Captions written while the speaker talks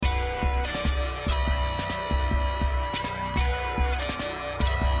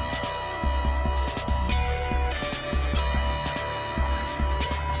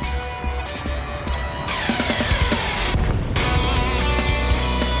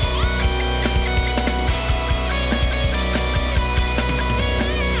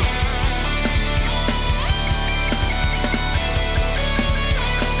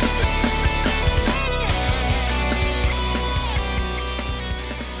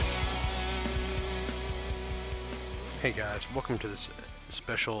Hey guys, welcome to this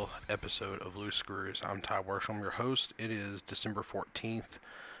special episode of Loose Screws. I'm Ty Worsham, your host. It is December 14th,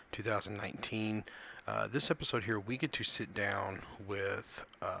 2019. This episode here, we get to sit down with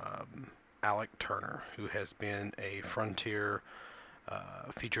Alec Turner, who has been a Frontier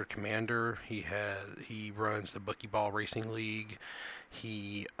featured commander. He runs the Buckyball Racing League.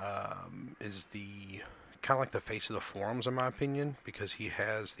 He is the kind of like the face of the forums, in my opinion, because he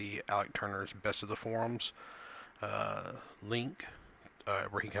has the Alec Turner's Best of the Forums link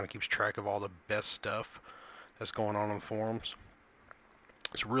where he kind of keeps track of all the best stuff that's going on the forums.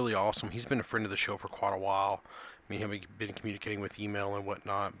 It's really awesome. He's been a friend of the show for quite a while. Me and him have been communicating with email and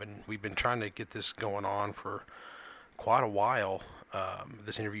whatnot, but we've been trying to get this going on for quite a while.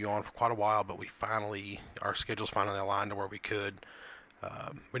 This interview on for quite a while, but our schedules finally aligned to where we could.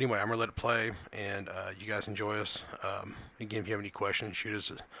 But anyway, I'm gonna let it play, and you guys enjoy us. Again, if you have any questions, shoot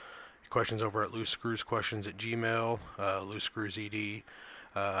us questions over at loosescrewsquestions at gmail, loosescrewsed.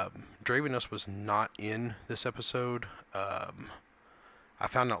 Dravenus was not in this episode. I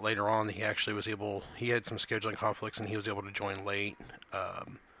found out later on that he actually he had some scheduling conflicts and he was able to join late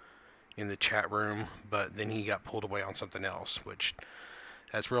in the chat room, but then he got pulled away on something else, which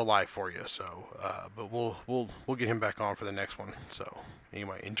that's real life for you. So, but we'll get him back on for the next one. So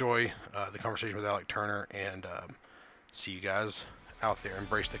anyway, enjoy the conversation with Alec Turner, and see you guys out there.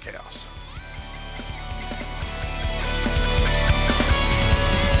 Embrace the chaos.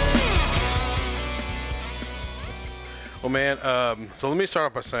 Well, man, so let me start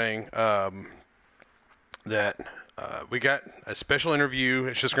off by saying that we got a special interview.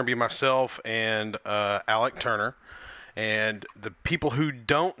 It's just going to be myself and Alec Turner. And the people who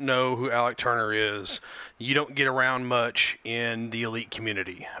don't know who Alec Turner is, you don't get around much in the elite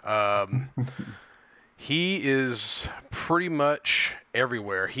community. He is pretty much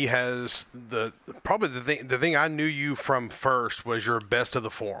everywhere. He has probably the thing I knew you from first was your Best of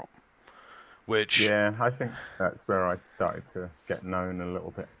the Forum, which yeah, I think that's where I started to get known a little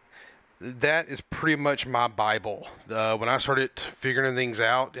bit. That is pretty much my Bible. When I started figuring things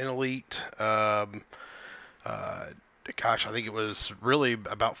out in Elite, gosh, I think it was really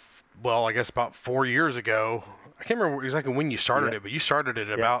about 4 years ago. I can't remember exactly when you started it, but you started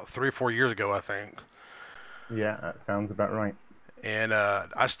it about 3 or 4 years ago, I think. Yeah, that sounds about right. And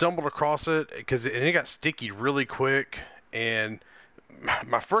I stumbled across it because it got sticky really quick. And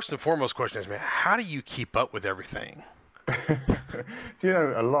my first and foremost question is, man, how do you keep up with everything? Do you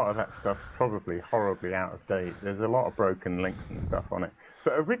know, a lot of that stuff's probably horribly out of date. There's a lot of broken links and stuff on it.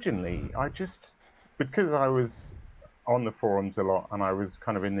 But originally, because I was on the forums a lot and I was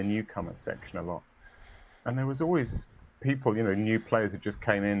kind of in the newcomer section a lot, and there was always people, new players who just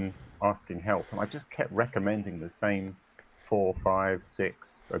came in asking help, and I just kept recommending the same 4, 5,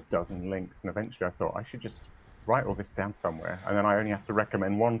 6, a dozen links, and eventually I thought I should just write all this down somewhere, and then I only have to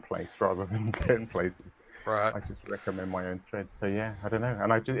recommend one place rather than 10 places. Right. I just recommend my own thread. So yeah, I don't know,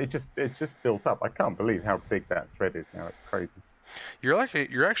 and it just built up. I can't believe how big that thread is now. It's crazy. You're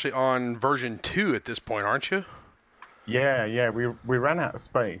actually on version 2 at this point, aren't you? Yeah. We ran out of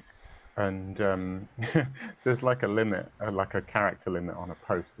space, and there's like a limit, like a character limit on a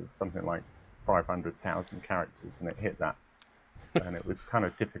post of something like 500,000 characters, and it hit that. And it was kind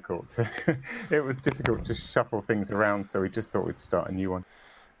of difficult to shuffle things around, so we just thought we'd start a new one.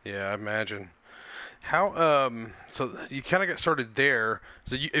 Yeah, I imagine. How so you kind of got started there.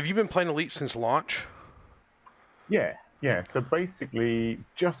 So have you been playing Elite since launch? Yeah. So basically,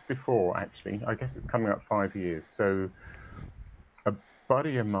 just before, actually, I guess it's coming up 5 years. So a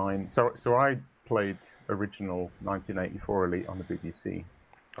buddy of mine, so I played original 1984 Elite on the BBC.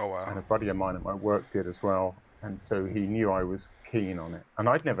 Oh wow. And a buddy of mine at my work did as well. And so he knew I was keen on it. And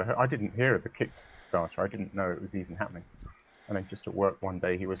I didn't hear of the Kickstarter. I didn't know it was even happening. And then just at work one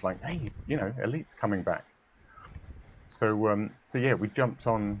day, he was like, "Hey, Elite's coming back." So yeah, we jumped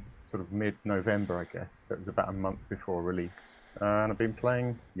on sort of mid-November, I guess. So it was about a month before release. And I've been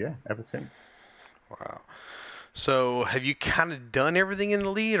playing, ever since. Wow. So have you kind of done everything in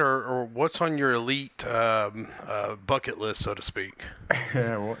Elite, or what's on your Elite bucket list, so to speak?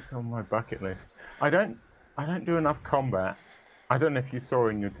 What's on my bucket list? I don't do enough combat. I don't know if you saw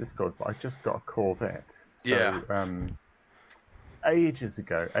in your Discord, but I just got a Corvette. So, yeah. Ages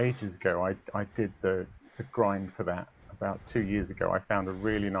ago, I did the grind for that. About 2 years ago, I found a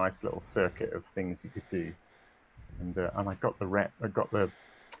really nice little circuit of things you could do, and I got the rank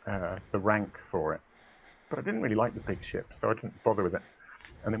for it. But I didn't really like the big ship, so I didn't bother with it.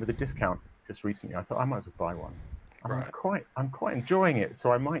 And then with the discount just recently, I thought I might as well buy one. And right. I'm quite enjoying it,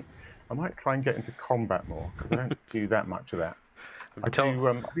 so I might try and get into combat more, because I don't do that much of that. I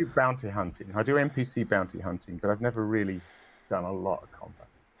do bounty hunting. I do NPC bounty hunting, but I've never really done a lot of combat.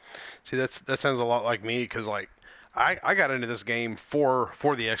 See, that sounds a lot like me, because like I got into this game for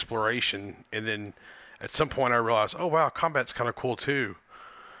the exploration, and then at some point I realized, oh wow, combat's kind of cool too,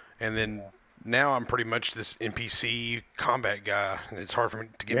 and then now I'm pretty much this NPC combat guy, and it's hard for me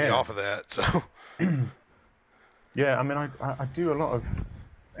to get me off of that. So yeah, I mean, I do a lot of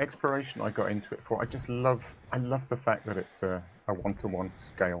exploration. I got into it for. I love the fact that it's a one-to-one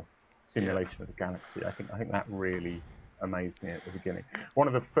scale simulation of the galaxy. I think that really amazed me at the beginning. One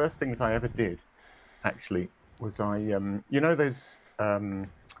of the first things I ever did, actually, was those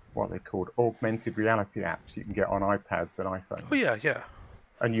what are they called, augmented reality apps you can get on iPads and iPhones. Oh yeah.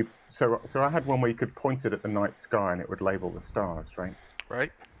 And so I had one where you could point it at the night sky and it would label the stars, right?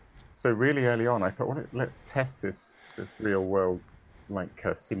 Right. So really early on, I thought, well, let's test this real world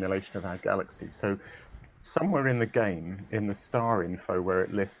simulation of our galaxy. So somewhere in the game, in the star info where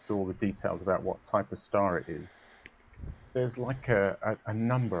it lists all the details about what type of star it is, there's like a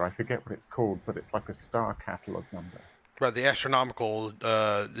number, I forget what it's called, but it's like a star catalog number. Right, the astronomical,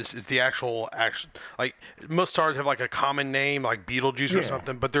 this is the actual, like, most stars have like a common name, like Betelgeuse or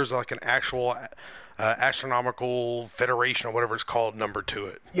something, but there's like an actual astronomical federation or whatever it's called number to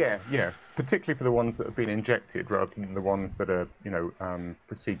it. Yeah, particularly for the ones that have been injected rather than the ones that are,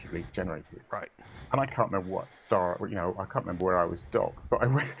 procedurally generated. Right. And I can't remember what star, I can't remember where I was docked, but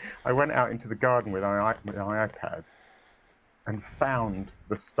I went out into the garden with my iPad and found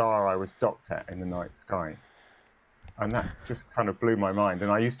the star I was docked at in the night sky. And that just kind of blew my mind.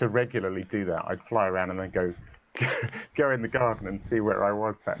 And I used to regularly do that. I'd fly around and then go in the garden and see where I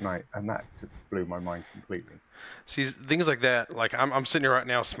was that night. And that just blew my mind completely. See, things like that, like I'm sitting here right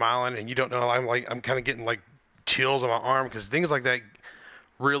now smiling, and you don't know, I'm kind of getting like chills on my arm, because things like that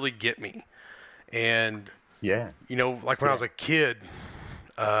really get me. And, like when I was a kid,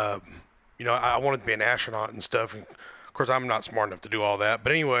 I wanted to be an astronaut and stuff. And of course, I'm not smart enough to do all that.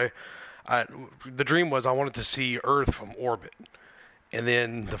 But anyway, the dream was I wanted to see Earth from orbit. And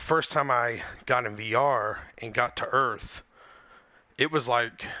then the first time I got in VR and got to Earth, it was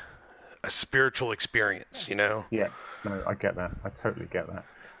like a spiritual experience, Yeah, no, I get that. I totally get that.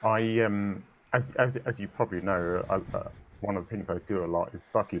 I as you probably know, one of the things I do a lot is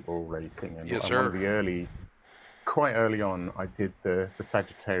buckyball racing, and yes, one of the quite early on, I did the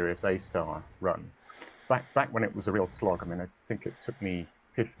Sagittarius A-Star run. Back when it was a real slog. I mean, I think it took me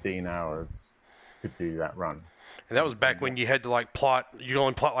 15 hours to do that run. And that was back when you had to you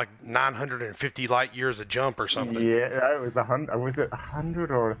only plot like 950 light years a jump or something. Yeah, it was 100. Was it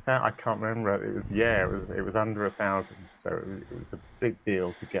 100 or 1,000? I can't remember. It was under 1,000. So it was a big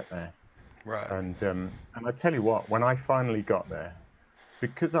deal to get there. Right. And I tell you what, when I finally got there,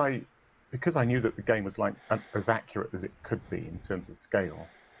 because I knew that the game was like as accurate as it could be in terms of scale.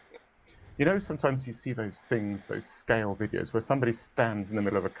 Sometimes you see those scale videos where somebody stands in the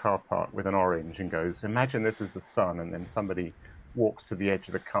middle of a car park with an orange and goes, imagine this is the sun, and then somebody walks to the edge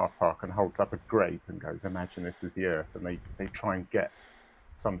of the car park and holds up a grape and goes, imagine this is the earth, and they try and get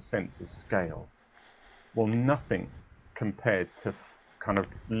some sense of scale. Well, nothing compared to kind of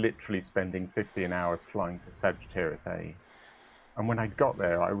literally spending 15 hours flying to Sagittarius A. And when I got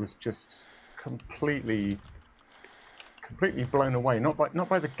there, I was just completely blown away, not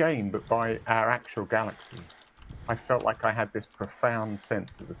by the game, but by our actual galaxy. I felt like I had this profound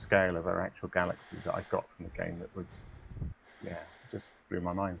sense of the scale of our actual galaxy that I got from the game that was, just blew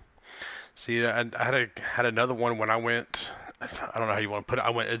my mind. See, I had another one when I went, I don't know how you want to put it,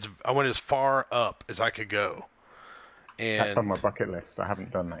 I went as far up as I could go. And that's on my bucket list. I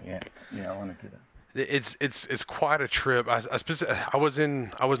haven't done that yet. Yeah, I want to do that. It's quite a trip. I was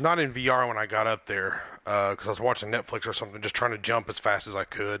not in VR when I got up there, because I was watching Netflix or something, just trying to jump as fast as I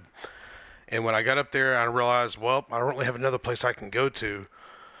could. And when I got up there, I realized, well, I don't really have another place I can go to.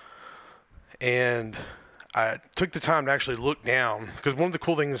 And I took the time to actually look down, because one of the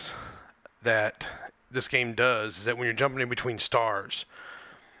cool things that this game does is that when you're jumping in between stars,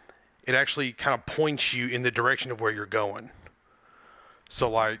 it actually kind of points you in the direction of where you're going. So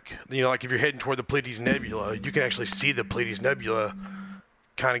like if you're heading toward the Pleiades Nebula, you can actually see the Pleiades Nebula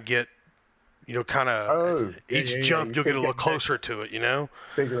kind of get, each jump you'll get a little closer to it,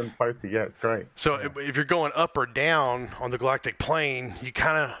 Bigger and closer, yeah, it's great. So if you're going up or down on the galactic plane,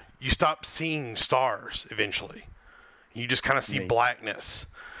 you stop seeing stars eventually. You just kind of see blackness.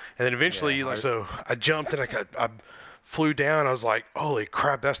 And then eventually, so I jumped and I flew down. I was like, holy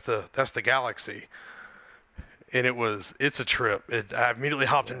crap, that's the galaxy. And it's a trip. I immediately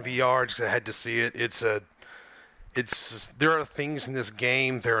hopped in VR because I had to see it. There are things in this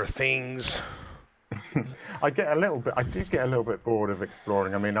game. There are things I do get a little bit bored of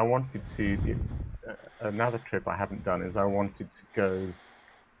exploring. I mean, I wanted to, another trip I haven't done is I wanted to go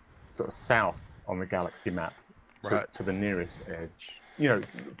sort of south on the galaxy map Right. to the nearest edge.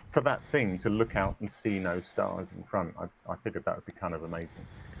 For that thing to look out and see no stars in front, I figured that would be kind of amazing.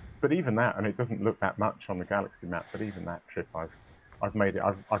 But even that, and it doesn't look that much on the galaxy map, but even that trip I've made it.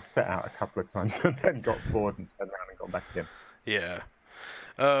 I've set out a couple of times and then got bored and turned around and gone back again. Yeah.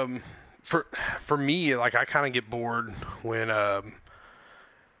 For me, like I kind of get bored when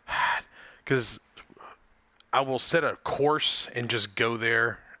because I will set a course and just go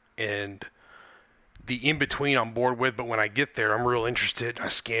there, and the in between I'm bored with, but when I get there I'm real interested. I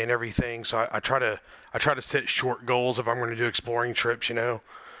scan everything, so I try to set short goals if I'm going to do exploring trips.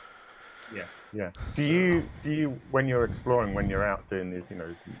 Yeah. Do you when you're exploring, when you're out doing these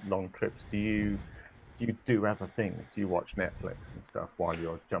long trips, do you do other things? Do you watch Netflix and stuff while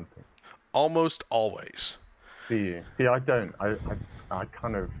you're jumping? Almost always. Do you? See, I don't. I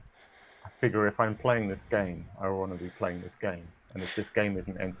kind of I figure if I'm playing this game, I want to be playing this game, and if this game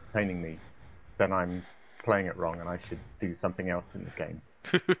isn't entertaining me, then I'm playing it wrong, and I should do something else in the game.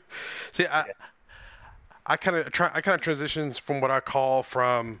 See, I kind of transitions from what I call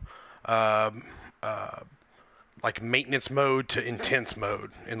from um, uh, like maintenance mode to intense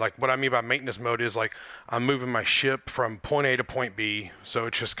mode. And like what I mean by maintenance mode is like I'm moving my ship from point A to point B, so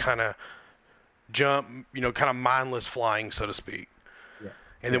it's just kind of jump, kind of mindless flying, so to speak. Yeah.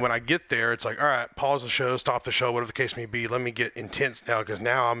 And then when I get there, it's like, all right, pause the show, stop the show, whatever the case may be. Let me get intense now, because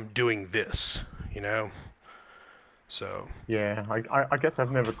now I'm doing this, So. Yeah, I guess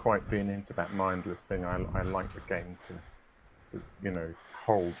I've never quite been into that mindless thing. I like the game to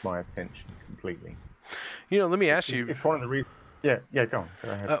hold my attention completely. Let me ask you. It's one of the reasons. Yeah, go on. Go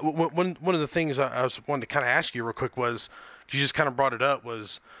ahead. One of the things I was wanting to kind of ask you real quick was, you just kind of brought it up,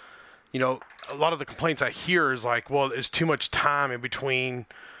 was, a lot of the complaints I hear is like, well, it's too much time in between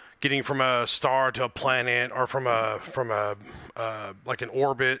getting from a star to a planet, or from a like an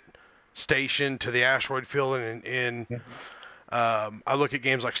orbit station to the asteroid field, and I look at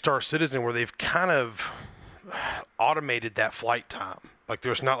games like Star Citizen where they've kind of automated that flight time. Like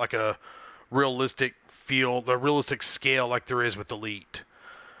there's not like a realistic scale like there is with Elite,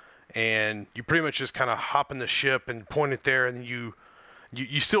 and you pretty much just kind of hop in the ship and point it there, and then you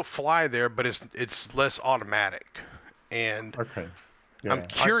still fly there, but it's less automatic. And okay. Yeah. I'm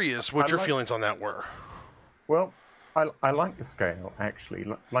curious what your feelings on that were. Well, I like the scale, actually.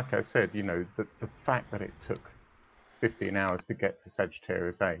 Like I said, the fact that it took 15 hours to get to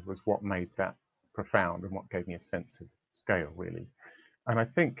Sagittarius A was what made that profound and what gave me a sense of scale, really. And I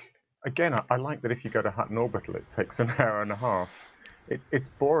think, again, I like that if you go to Hutton Orbital, it takes an hour and a half. It's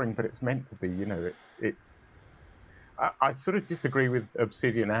boring, but it's meant to be. I sort of disagree with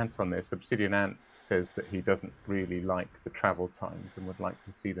Obsidian Ant on this. Obsidian Ant says that he doesn't really like the travel times and would like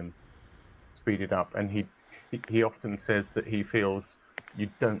to see them speeded up. And he often says that he feels you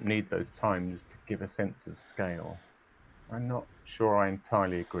don't need those times to give a sense of scale. I'm not sure I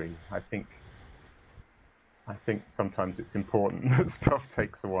entirely agree. I think sometimes it's important that stuff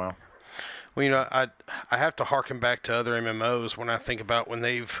takes a while. Well, I have to harken back to other MMOs when I think about when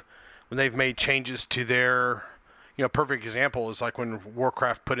they've made changes to their, perfect example is like when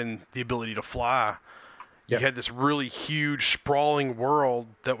Warcraft put in the ability to fly. You had this really huge sprawling world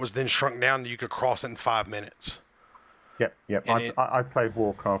that was then shrunk down that you could cross it in 5 minutes. Yep. I played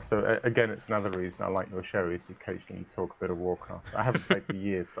Warcraft, so again, it's another reason I like your show is occasionally you talk a bit of Warcraft. I haven't played for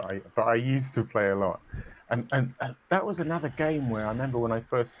years, but I used to play a lot. And that was another game where I remember when I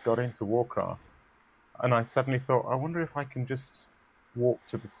first got into Warcraft, and I suddenly thought, I wonder if I can just walk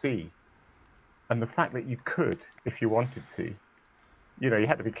to the sea. And the fact that you could, if you wanted to, you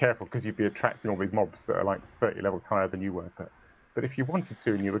had to be careful because you'd be attracting all these mobs that are like 30 levels higher than you were. But if you wanted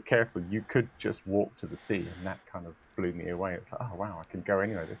to and you were careful, you could just walk to the sea, and that kind of blew me away. It's like, oh wow, I can go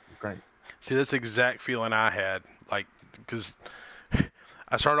anywhere. This is great. See, that's the exact feeling I had, like, because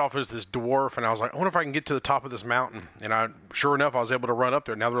I started off as this dwarf, and I was like, I wonder if I can get to the top of this mountain. And sure enough, I was able to run up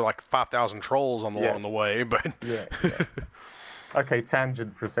there. Now there are like 5,000 trolls along the way, but yeah. Okay,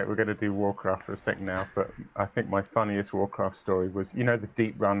 tangent for a sec. We're going to do Warcraft for a sec now, but I think my funniest Warcraft story was, the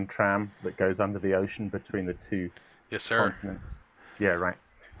Deep Run tram that goes under the ocean between the two continents. Yeah, right.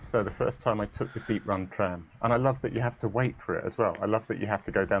 So the first time I took the Deep Run tram, and I love that you have to wait for it as well. I love that you have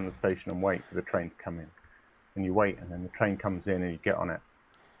to go down the station and wait for the train to come in. And you wait, and then the train comes in and you get on it.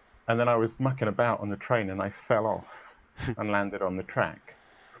 And then I was mucking about on the train and I fell off and landed on the track.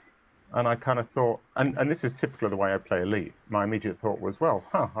 And I kind of thought, and this is typical of the way I play Elite, my immediate thought was, well,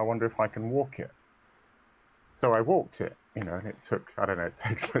 I wonder if I can walk it. So I walked it, and it took, I don't know, it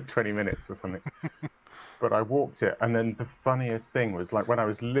takes like 20 minutes or something. But I walked it, and then the funniest thing was like when I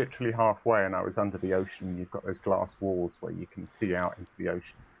was literally halfway and I was under the ocean. You've got those glass walls where you can see out into the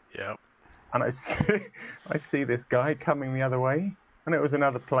ocean, Yep. and I see this guy coming the other way, and it was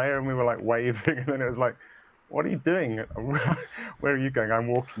another player, and we were like waving, and then it was like, "What are you doing? Where are you going?" "I'm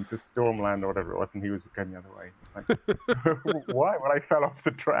walking to Stormland," or whatever it was, and he was going the other way. Like, why? Well, I fell off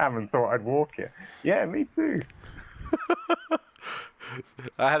the tram and thought I'd walk it. Yeah, me too.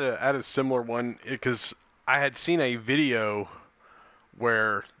 I had a similar one because I had seen a video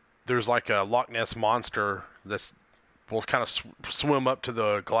where there's like a Loch Ness monster that's will kind of swim up to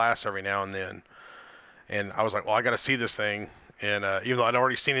the glass every now and then, and I was like, well, I got to see this thing. And even though I'd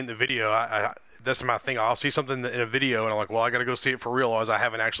already seen it in the video, that's my thing. I'll see something in a video, and I'm like, well, I got to go see it for real, as I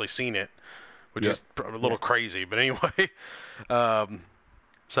haven't actually seen it, which is a little crazy. But anyway,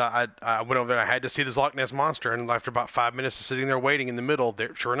 so I went over there and I had to see this Loch Ness monster, and after about 5 minutes of sitting there waiting in the middle,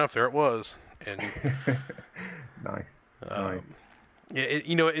 sure enough, there it was. And Nice. yeah,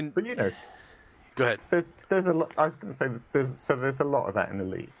 But go ahead. there's a lot. I was going to say that there's a lot of that in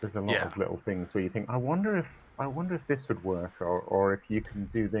Elite. There's a lot Yeah. of little things where you think, I wonder if this would work, or if you can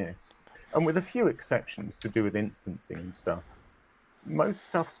do this. And with a few exceptions to do with instancing and stuff, most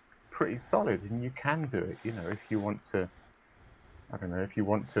stuff's pretty solid, and you can do it. If you want to, I don't know, if you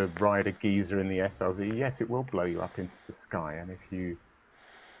want to ride a geyser in the SRV, yes, it will blow you up into the sky. And if you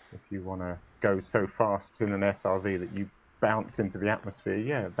want to go so fast in an SRV that you bounce into the atmosphere,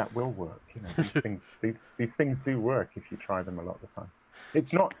 yeah, that will work. These things do work if you try them a lot of the time.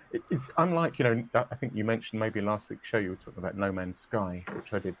 It's unlike, I think you mentioned maybe last week's show you were talking about No Man's Sky,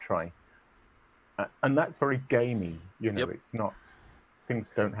 which I did try. And that's very gamey, Yep. It's not,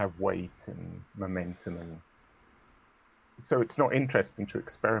 things don't have weight and momentum, and so it's not interesting to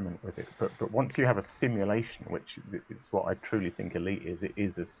experiment with it. But once you have a simulation, which is what I truly think Elite is, it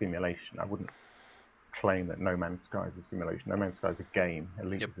is a simulation. I wouldn't claim that No Man's Sky is a simulation. No Man's Sky is a game.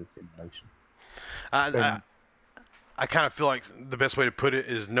 Elite is a simulation. I kind of feel like the best way to put it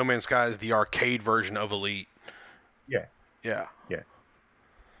is No Man's Sky is the arcade version of Elite. Yeah. Yeah. Yeah.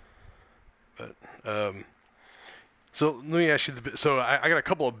 But so let me ask you. So I got a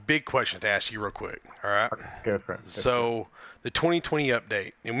couple of big questions to ask you real quick. All right. Go for it. So the 2020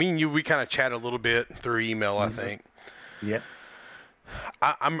 update, and me and you, we kind of chatted a little bit through email, I think. Yeah.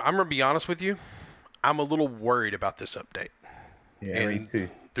 I'm gonna be honest with you. I'm a little worried about this update. Yeah, me too.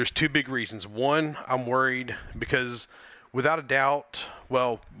 There's two big reasons. One, I'm worried because without a doubt,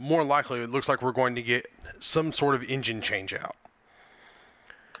 well, more likely, it looks like we're going to get some sort of engine change out.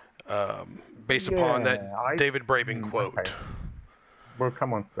 Based upon that David Braben quote. Okay. We'll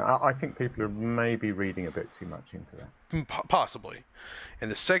come on to that. I think people are maybe reading a bit too much into that. Possibly. And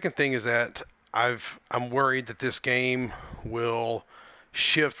the second thing is that I'm worried that this game will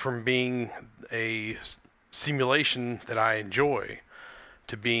shift from being a simulation that I enjoy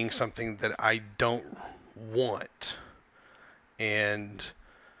to being something that I don't want, and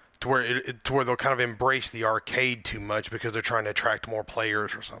to where they'll kind of embrace the arcade too much because they're trying to attract more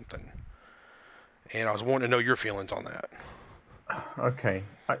players or something. And I was wanting to know your feelings on that. Okay,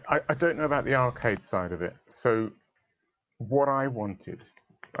 I don't know about the arcade side of it. So what I wanted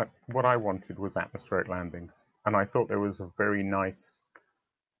was atmospheric landings, and I thought there was a very nice,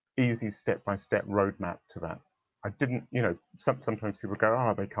 easy step-by-step roadmap to that. I didn't, sometimes people go,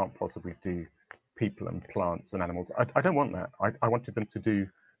 oh, they can't possibly do people and plants and animals. I don't want that. I wanted them to do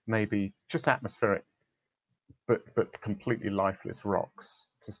maybe just atmospheric, but completely lifeless rocks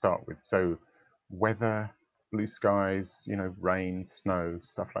to start with. So weather, blue skies, rain, snow,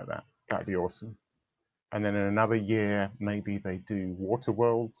 stuff like that. That'd be awesome. And then in another year, maybe they do water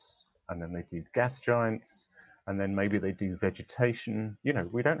worlds, and then they do gas giants, and then maybe they do vegetation.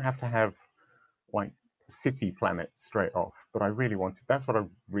 We don't have to have like city planets straight off, but that's what I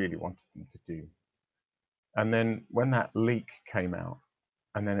really wanted them to do. And then when that leak came out,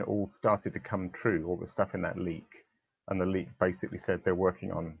 and then it all started to come true, all the stuff in that leak, and the leak basically said they're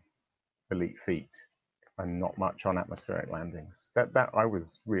working on Elite Feet and not much on atmospheric landings. That I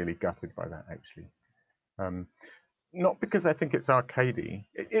was really gutted by that, actually. Not because I think it's arcadey.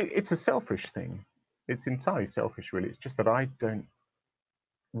 It's a selfish thing. It's entirely selfish, really. It's just that I don't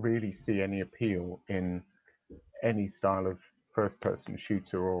really see any appeal in any style of first-person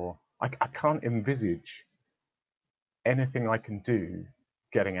shooter, or I can't envisage anything I can do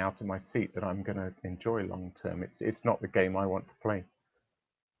getting out of my seat that I'm going to enjoy long term. It's not the game I want to play,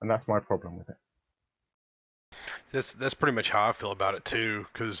 and that's my problem with it. That's pretty much how I feel about it too,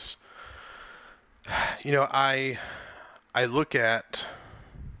 because I look at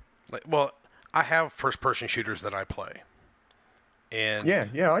I have first-person shooters that I play. And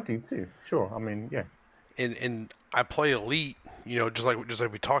yeah, I do too. Sure, I mean, yeah. and I play Elite, just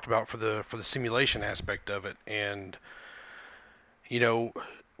like we talked about for the simulation aspect of it. And you know,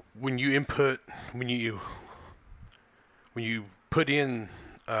 when you input when you put in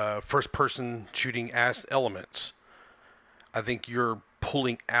first person shooting as elements, I think you're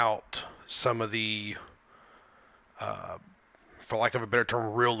pulling out some of the, uh, for lack of a better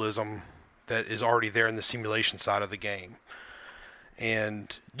term, realism that is already there in the simulation side of the game.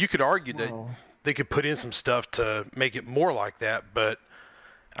 And you could argue that Well, they could put in some stuff to make it more like that, but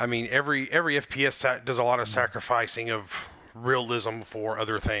I mean, every FPS does a lot of sacrificing of realism for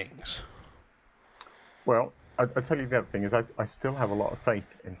other things. well, I tell you the other thing is I still have a lot of faith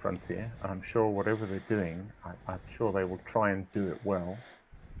in Frontier. I'm sure whatever they're doing, I'm sure they will try and do it well.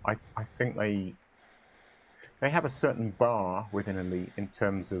 I think they have a certain bar within Elite in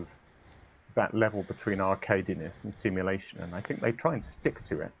terms of that level between arcadiness and simulation, and I think they try and stick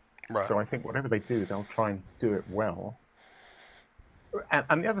to it. Right. So I think whatever they do, they'll try and do it well.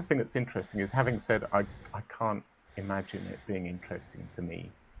 And the other thing that's interesting is, having said I can't imagine it being interesting to me,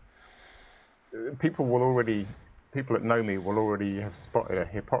 people that know me will already have spotted a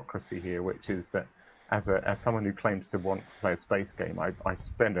hypocrisy here, which is that as someone who claims to want to play a space game, I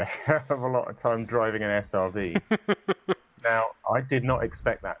spend a hell of a lot of time driving an SRV. Now, I did not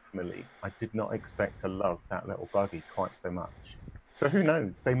expect that from Elite. I did not expect to love that little buggy quite so much. So who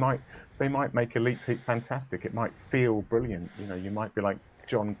knows? They might make Elite Fleet fantastic. It might feel brilliant. You know, you might be like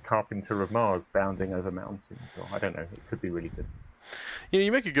John Carpenter of Mars bounding over mountains, or I don't know. It could be really good. You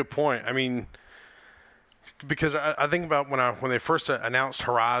make a good point. I mean, because I think about when they first announced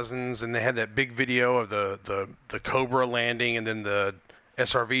Horizons and they had that big video of the Cobra landing and then the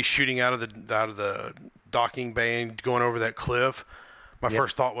SRV shooting out of the docking bay and going over that cliff. My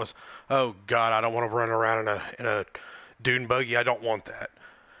first thought was, oh God, I don't want to run around in a dune buggy. I don't want that.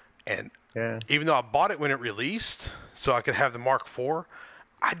 And even though I bought it when it released, so I could have the Mark IV,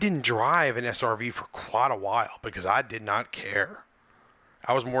 I didn't drive an SRV for quite a while because I did not care.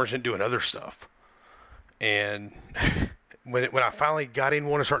 I was more interested in doing other stuff. And when I finally got in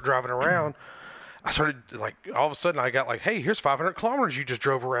one and started driving around, I started, like, all of a sudden I got like, hey, here's 500 kilometers you just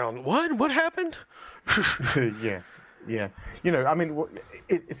drove around. What happened? Yeah. You know, I mean,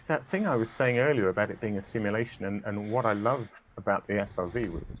 it's that thing I was saying earlier about it being a simulation, and what I love about the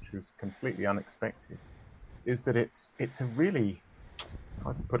SRV, which was completely unexpected, is that it's a really, it's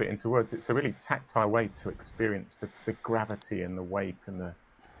hard to put it into words, it's a really tactile way to experience the gravity and the weight and the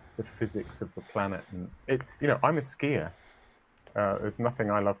physics of the planet. And it's, you know, I'm a skier. There's nothing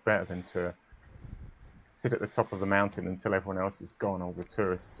I love better than to sit at the top of the mountain until everyone else is gone, all the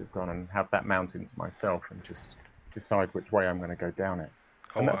tourists have gone, and have that mountain to myself and just decide which way I'm going to go down it.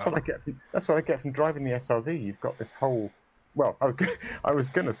 And that's what I get. That's what I get from driving the SRV. You've got this whole. Well, I was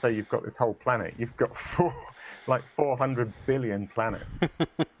going to say you've got this whole planet. You've got 400 billion planets,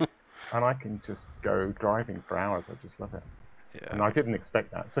 and I can just go driving for hours. I just love it. Yeah. And I didn't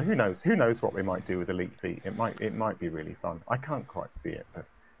expect that. So who knows? Who knows what they might do with Elite Fleet? It might be really fun. I can't quite see it,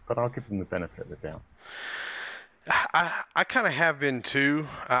 but I'll give them the benefit of the doubt. I kind of have been too.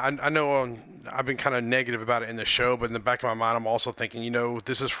 I know I've been kind of negative about it in the show, but in the back of my mind, I'm also thinking, you know,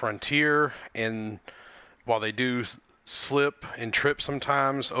 this is Frontier, and while they do slip and trip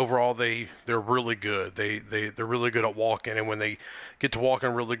sometimes, overall they're really good. They're really good at walking, and when they get to walking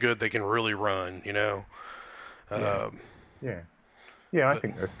really good, they can really run. You know. Yeah. I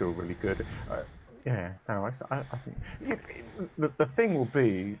think they're still really good. I think the thing will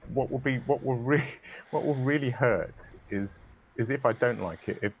be what will really hurt is if I don't like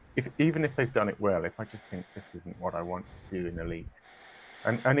it. If even if they've done it well, if I just think this isn't what I want to do in Elite,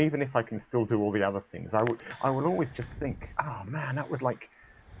 and even if I can still do all the other things, I will always just think, oh man, that was like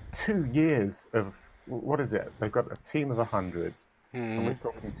 2 years of, what is it? They've got a team of 100. And we're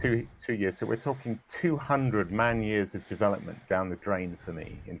talking two years, so we're talking 200 man years of development down the drain for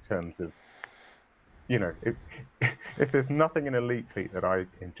me in terms of, you know, if there's nothing in Elite Fleet that I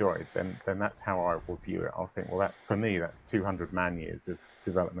enjoyed, then that's how I will view it. I'll think, well, that for me, that's 200 man years of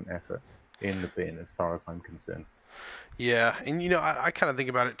development effort in the bin, as far as I'm concerned. Yeah, and you know, I kind of think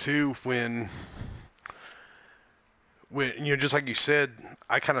about it too when you know, just like you said,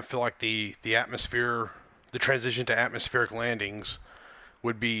 I kind of feel like the atmosphere, the transition to atmospheric landings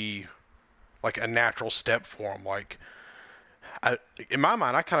would be like a natural step for them. Like, in my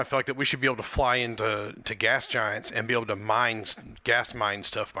mind, I kind of feel like that we should be able to fly into gas giants and be able to gas mine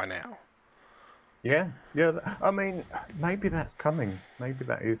stuff by now. Yeah. I mean, maybe that's coming. Maybe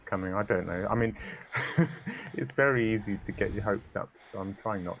that is coming. I don't know. I mean, it's very easy to get your hopes up, so I'm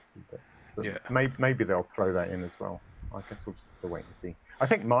trying not to. But Yeah. maybe they'll throw that in as well. I guess we'll just have to wait and see. I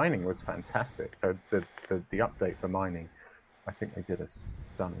think mining was fantastic. The update for mining, I think they did a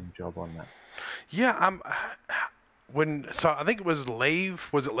stunning job on that. Yeah, I think it was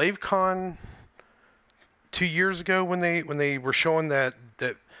was it LaveCon 2 years ago when they were showing that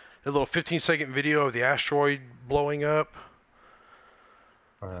little 15-second video of the asteroid blowing up.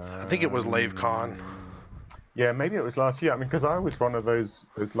 I think it was LaveCon. Yeah, maybe it was last year. I mean, because I was one of those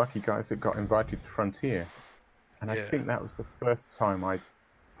lucky guys that got invited to Frontier, and I think that was the first time I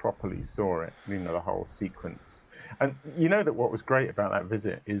properly saw it. You know, the whole sequence. And you know that what was great about that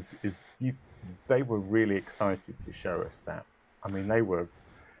visit is they were really excited to show us that. I mean,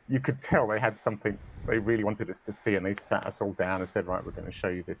 you could tell they had something they really wanted us to see, and they sat us all down and said, right, we're going to show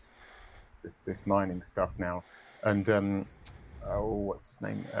you this mining stuff now. And what's his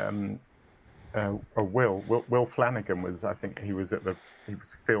name? Will Flanagan was, I think he was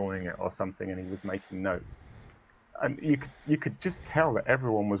filming it or something, and he was making notes. And you could just tell that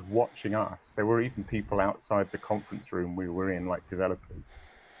everyone was watching us. There were even people outside the conference room we were in, like developers,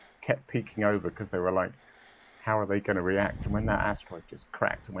 kept peeking over because they were like, how are they going to react? And when that asteroid just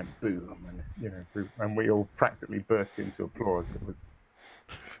cracked and went boom, and we all practically burst into applause.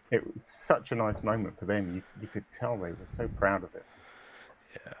 It was such a nice moment for them. You could tell they were so proud of it.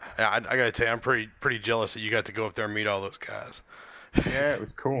 Yeah, I gotta tell you, I'm pretty jealous that you got to go up there and meet all those guys. Yeah, it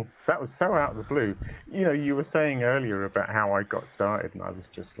was cool. That was so out of the blue. You know, you were saying earlier about how I got started, and I was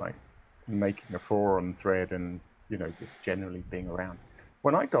just like making a forum thread and, you know, just generally being around.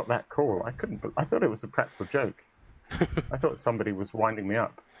 When I got that call, I thought it was a practical joke. I thought somebody was winding me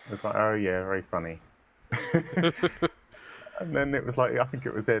up. I was like, oh yeah, very funny. And then it was like, I think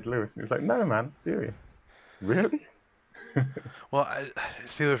it was Ed Lewis, and he was like, no man, serious. Really? Well,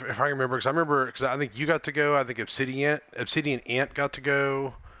 see if I remember, because I think you got to go. I think Obsidian Ant got to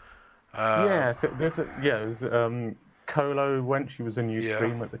go. Yeah, so there's Colo went. She was a new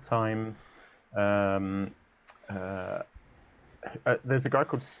stream at the time. There's a guy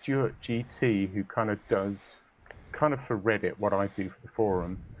called Stuart GT who kind of does for Reddit what I do for the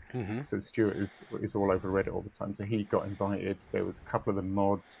forum. Mm-hmm. So Stuart is all over Reddit all the time. So he got invited. There was a couple of the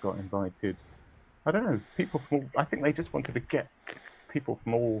mods got invited. I don't know, I think they just wanted to get people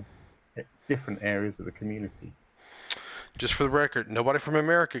from all different areas of the community. Just for the record, nobody from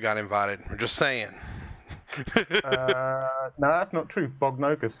America got invited. I'm just saying. No, that's not true.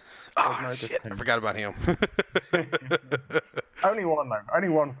 Bognogus. Shit, I forgot about him. Only one though. Only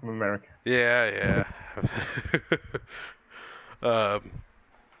one from America. Yeah.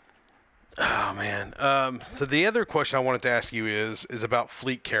 Oh man. So the other question I wanted to ask you is about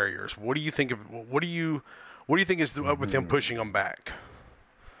fleet carriers. What do you think is up with them pushing them back?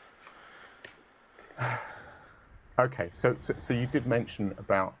 Okay, so you did mention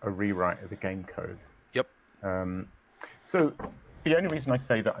about a rewrite of the game code. Yep. So the only reason I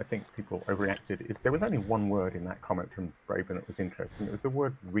say that I think people overreacted is there was only one word in that comment from Braben that was interesting. It was the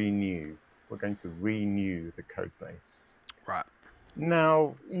word renew. We're going to renew the code base. Right.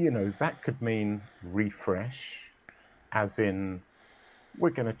 Now, you know, that could mean refresh, as in we're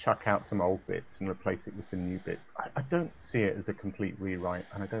going to chuck out some old bits and replace it with some new bits. I don't see it as a complete rewrite,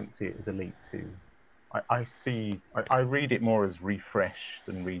 and I don't see it as Elite 2. I read it more as refresh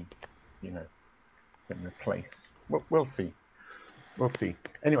than replace. We'll see. We'll see.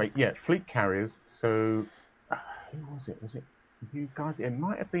 Anyway, yeah, fleet carriers. So, who was it? Was it you guys? It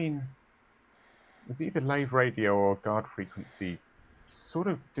might have been. It was either Lave Radio or Guard Frequency. Sort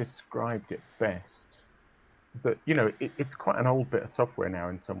of described it best. But you know, it's quite an old bit of software now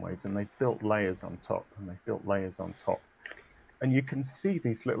in some ways, and they built layers on top, and you can see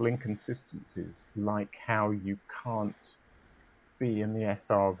these little inconsistencies, like how you can't be in the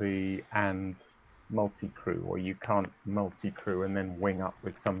SRV and multi-crew, or you can't multi-crew and then wing up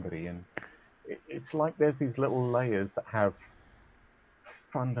with somebody, and it's like there's these little layers that have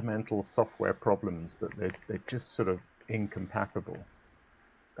fundamental software problems that they're just sort of incompatible.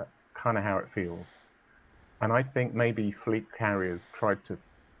 That's kind of how it feels. And I think maybe fleet carriers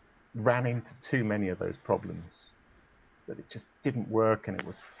ran into too many of those problems, that it just didn't work, and it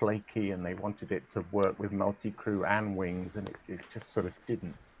was flaky, and they wanted it to work with multi-crew and wings, and it just sort of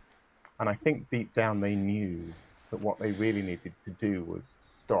didn't. And I think deep down they knew that what they really needed to do was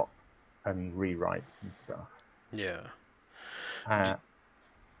stop and rewrite some stuff. Yeah.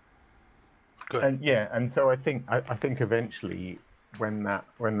 Good. And so I think eventually when that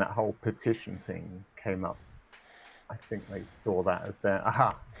whole petition thing came up, I think they saw that as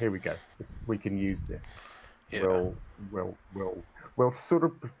here we go. We can use this. Yeah. We'll sort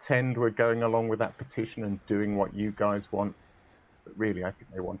of pretend we're going along with that petition and doing what you guys want, But really, I think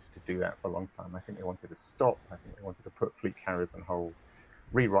they wanted to do that for a long time. I think they wanted to stop. I think they wanted to put fleet carriers on hold,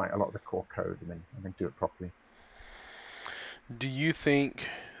 rewrite a lot of the core code, and then do it properly. Do you think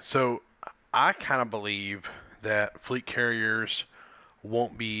so? I kind of believe that fleet carriers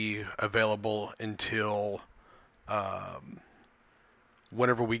won't be available until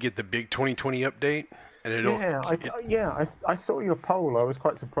whenever we get the big 2020 update, and I saw your poll. I was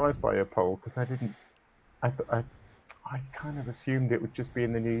quite surprised by your poll because I kind of assumed it would just be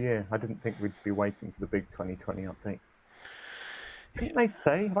in the new year. I didn't think we'd be waiting for the big 2020 update. Didn't they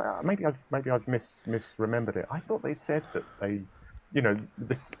say? Maybe I've misremembered it. I thought they said that they,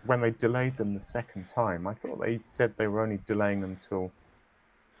 when they delayed them the second time, I thought they said they were only delaying them till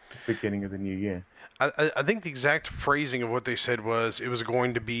the beginning of the new year. I think the exact phrasing of what they said was it was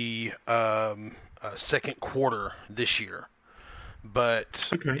going to be second quarter this year, but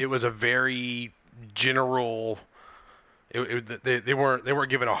it was a very general. They weren't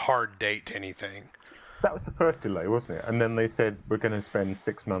given a hard date to anything. That was the first delay, wasn't it? And then they said we're going to spend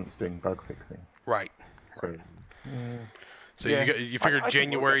 6 months doing bug fixing. Right. So, so you figured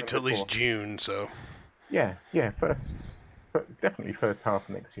January to at least June. So. Yeah. Definitely first half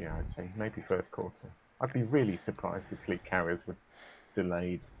of next year, I'd say. Maybe first quarter. I'd be really surprised if fleet carriers were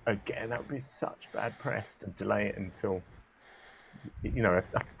delayed again. That would be such bad press to delay it until, a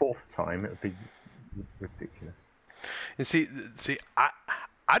fourth time. It would be ridiculous. And see, I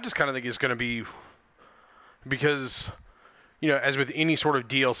just kind of think it's going to be because, as with any sort of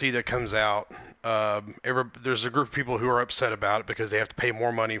DLC that comes out, there's a group of people who are upset about it because they have to pay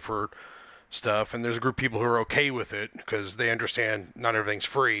more money for stuff, and there's a group of people who are okay with it because they understand not everything's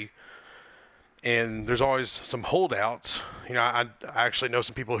free, and there's always some holdouts. I actually know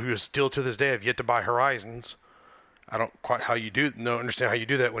some people who still to this day have yet to buy Horizons. I don't quite understand how you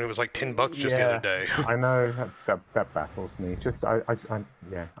do that when it was like $10 just the other day. I know that baffles me.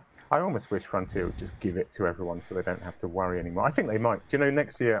 I almost wish Frontier would just give it to everyone so they don't have to worry anymore. I think they might.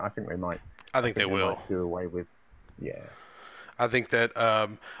 Next year I think they might. I think they will might do away with. Yeah. I think that I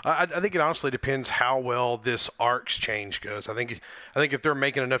think it honestly depends how well this ARX change goes. I think if they're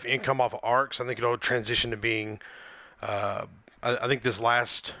making enough income off of ARX, I think it'll transition to being. I think this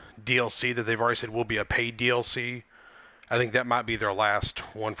last DLC that they've already said will be a paid DLC. I think that might be their last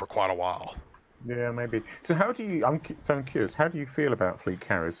one for quite a while. Yeah, maybe. So I'm curious. How do you feel about fleet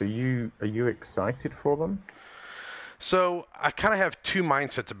carriers? Are you excited for them? So I kind of have two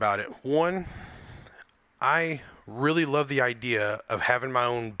mindsets about it. One, I really love the idea of having my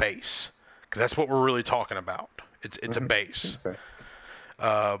own base because that's what we're really talking about. It's a base.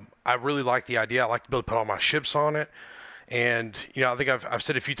 I really like the idea. I like to be able to put all my ships on it. And I think I've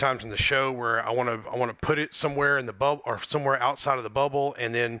said a few times in the show where I want to put it somewhere in the bubble or somewhere outside of the bubble,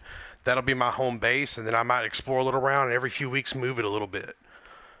 and then that'll be my home base, and then I might explore a little around, and every few weeks move it a little bit.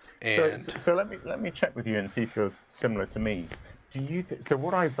 And so let me check with you and see if you're similar to me. Do you so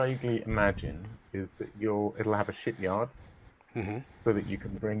what I vaguely imagine is that it'll have a shipyard, so that you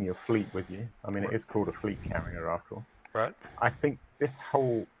can bring your fleet with you. I mean, it is called a fleet carrier after all. Right. I think this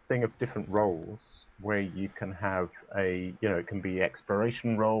whole thing of different roles where you can have it can be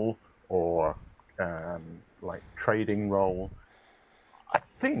exploration role or like trading role. I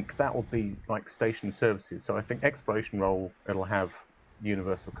think that will be like station services. So I think exploration role, it'll have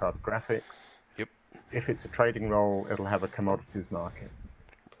universal cartographics. Yep. If it's a trading role, it'll have a commodities market.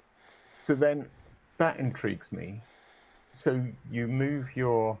 So then that intrigues me. So you move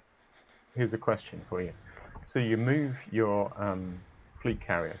here's a question for you. So you move your fleet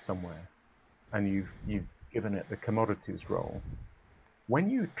carrier somewhere, and you've given it the commodities role. When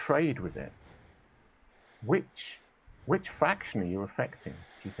you trade with it, which faction are you affecting?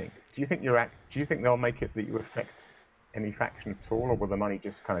 Do you think? Do you think they'll make it that you affect any faction at all, or will the money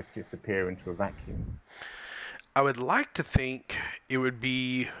just kind of disappear into a vacuum? I would like to think it would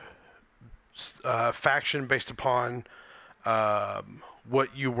be faction based upon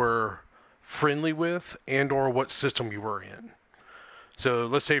what you were friendly with and or what system you were in. So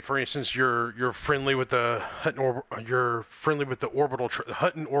let's say, for instance, you're friendly with the Hutton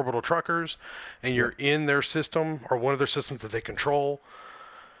orbital truckers, and you're in their system or one of their systems that they control.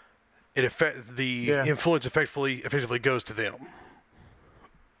 Influence effectively goes to them.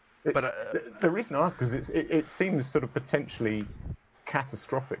 The reason I ask is it seems sort of potentially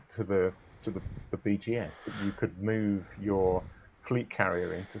catastrophic to the BGS that you could move your fleet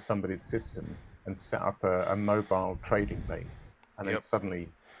carrier into somebody's system and set up a mobile trading base, and then suddenly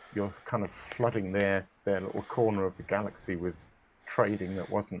you're kind of flooding their little corner of the galaxy with trading that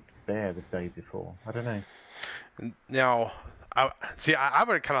wasn't there the day before. I don't know. Now, I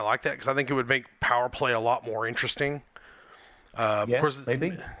would kind of like that because I think it would make power play a lot more interesting. Of Yeah, course,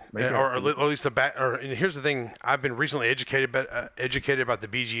 maybe or at actually. least the back. Or and here's the thing: I've been recently educated about the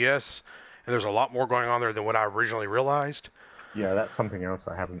BGS, and there's a lot more going on there than what I originally realized. Yeah, that's something else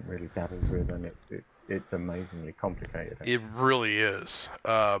I haven't really dabbled with, and it's amazingly complicated It actually. really is.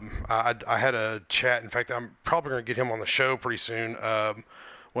 I had a chat. In fact, I'm probably going to get him on the show pretty soon.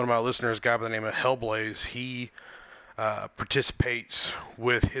 One of my listeners, a guy by the name of Hellblaze, he participates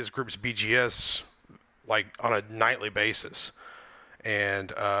with his group's BGS like on a nightly basis,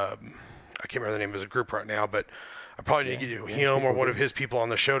 and I can't remember the name of his group right now, but I probably need Yeah, to get yeah, him or people one do. of his people on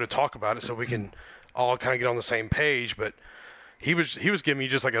the show to talk about it so we can all kind of get on the same page. But he was giving me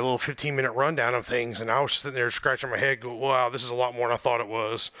just like a little 15-minute rundown of things, and I was sitting there scratching my head, going, "Wow, this is a lot more than I thought it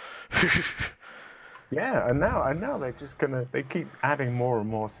was." Yeah, and now they keep adding more and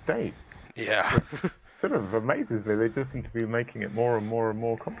more states, Yeah. which sort of amazes me. They just seem to be making it more and more and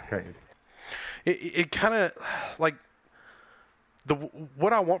more complicated. It kind of like the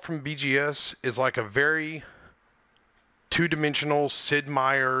what I want from BGS is like a very two-dimensional Sid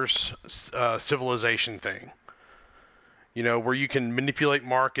Meier's civilization thing. Where you can manipulate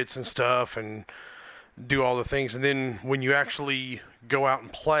markets and stuff and do all the things, and then when you actually go out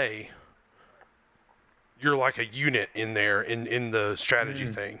and play, you're like a unit in there in the strategy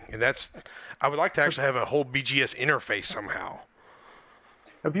Mm. thing, and that's I would like to actually have a whole BGS interface somehow.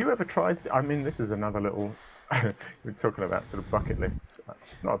 Have you ever tried? I mean, this is another little. We're talking about sort of bucket lists.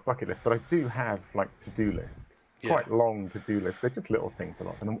 It's not a bucket list, but I do have like to-do lists, Yeah. quite long to-do lists. They're just little things a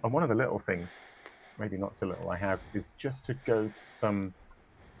lot, and one of the little things, maybe not so little, I have is just to go to some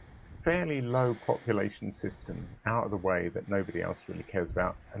fairly low population system out of the way that nobody else really cares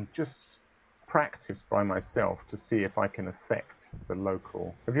about, and just practice by myself to see if I can affect the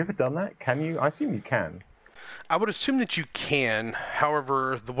local. Have you ever done that? Can you? I assume you can. I would assume that you can.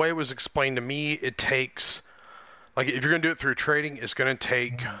 However, the way it was explained to me, it takes like if you're going to do it through trading, it's going to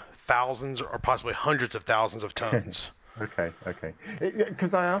take thousands or possibly hundreds of thousands of tons. Okay, okay.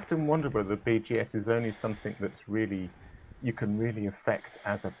 Because I often wonder whether the BGS is only something that's really you can really affect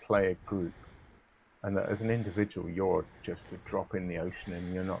as a player group, and that as an individual you're just a drop in the ocean,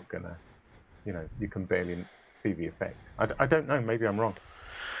 and you're not gonna, you can barely see the effect. I don't know. Maybe I'm wrong.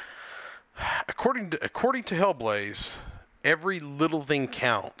 According to Hellblaze, every little thing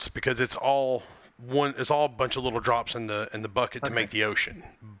counts because it's all a bunch of little drops in the bucket to Okay. make the ocean.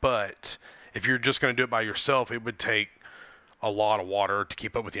 But if you're just going to do it by yourself, it would take a lot of water to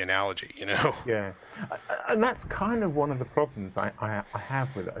keep up with the analogy. Yeah, and that's kind of one of the problems I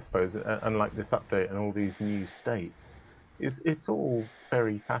have with it, I suppose, and like this update and all these new states, is it's all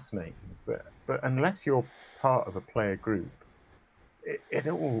very fascinating, but unless you're part of a player group, it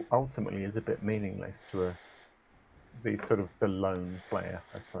all ultimately is a bit meaningless to the sort of the lone player,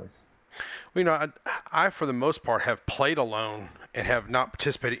 I suppose. I for the most part have played alone and have not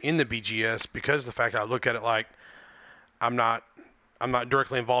participated in the BGS because of the fact I look at it like I'm not I'm not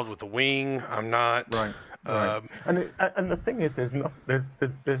directly involved with the wing. I'm not. Right, right. Um, And the thing is, there's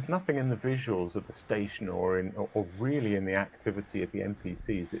nothing in the visuals of the station or really in the activity of the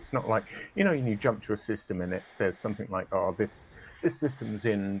NPCs. It's not like when you jump to a system and it says something like, "Oh, this system's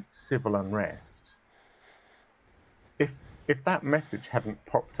in civil unrest." If if that message hadn't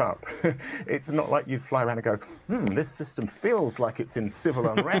popped up, it's not like you'd fly around and go, "This system feels like it's in civil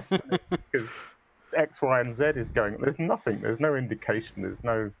unrest," because X, Y, and Z is going. There's nothing. There's no indication. There's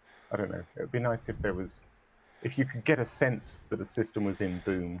no. I don't know. It would be nice if there was. If you could get a sense that a system was in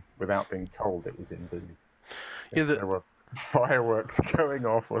boom without being told it was in boom. If yeah, the, there were fireworks going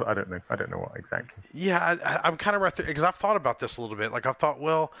off, or I don't know. I don't know what exactly. yeah, I'm kind of right there because I've thought about this a little bit. Like I've thought,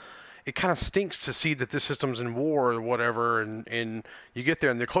 well, it kind of stinks to see that this system's in war or whatever, and you get there,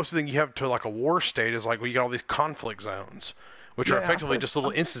 and the closest thing you have to like a war state is like well, you got all these conflict zones, which are Yeah, I effectively suppose. just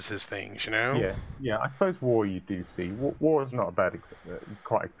little instances things. Yeah, yeah. I suppose war you do see. War is not a bad,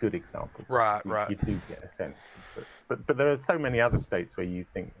 quite a good example. Right, You right. do get a sense, but there are so many other states where you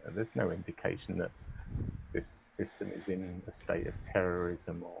think there's no indication that this system is in a state of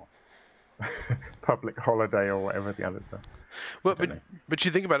terrorism or public holiday or whatever the others are. I Well, don't but know. but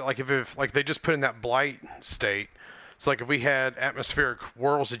you think about it, like if like they just put in that blight state, it's like if we had atmospheric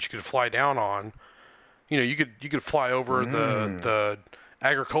worlds that you could fly down on, you could fly over the Mm. the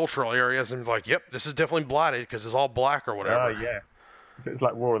agricultural areas and be like, yep, this is definitely blighted because it's all black or Oh whatever. yeah. If it's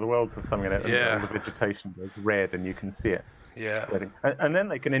like War of the Worlds or something, and all Yeah, the vegetation goes red and you can see it yeah. spreading, and then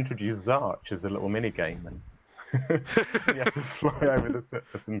they can introduce Zarch as a little mini game, and you have to fly over the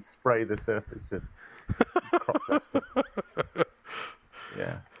surface and spray the surface with crop duster.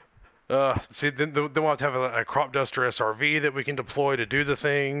 Yeah. See, then we'll have to have a crop duster SRV that we can deploy to do the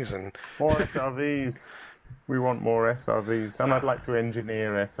things, and More SRVs. We want more SRVs, and I'd like to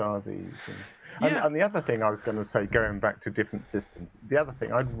engineer SRVs. Yeah. And the other thing I was going to say, going back to different systems, the other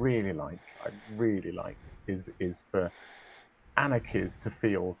thing I'd really like, is for anarchies to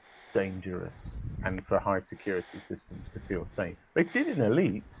feel dangerous and for high security systems to feel safe. They did in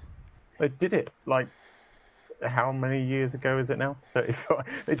Elite. They did it like how many years ago is it now? 35.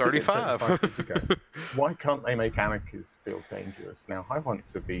 They did it 35. years ago. Why can't they make anarchies feel dangerous now? I want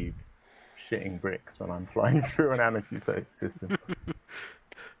to be shitting bricks when I'm flying through an anarchy system.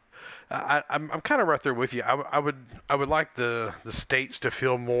 I'm kind of right there with you. I would like the states to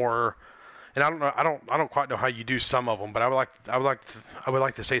feel more, and I don't quite know how you do some of them, but I would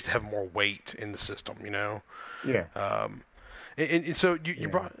like the states to have more weight in the system, you know. Yeah. And so you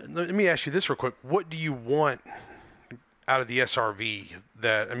brought. Let me ask you this real quick. What do you want out of the SRV?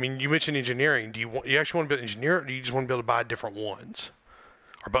 That, I mean, you mentioned engineering. You actually want to build engineer, or do you just want to be able to buy different ones,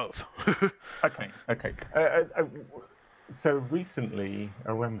 or both? Okay. So recently,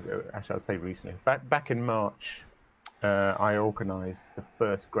 actually, I'll say recently. Back in March, I organised the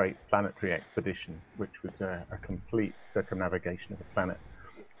first great planetary expedition, which was a complete circumnavigation of the planet,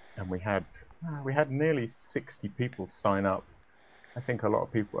 and we had nearly 60 people sign up. I think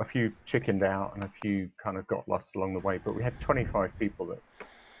a few chickened out, and a few kind of got lost along the way. But we had 25 people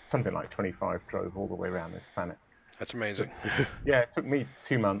something like 25 drove all the way around this planet. That's amazing. Yeah, it took me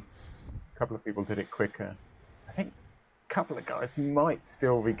 2 months. A couple of people did it quicker. I think a couple of guys might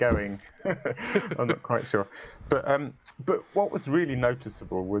still be going. I'm not quite sure. But what was really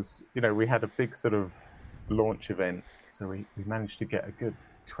noticeable was, we had a big sort of launch event. So we managed to get a good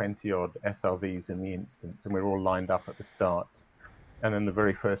 20 odd SRVs in the instance, and we were all lined up at the start. And then the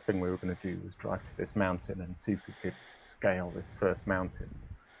very first thing we were going to do was drive to this mountain and see if we could scale this first mountain.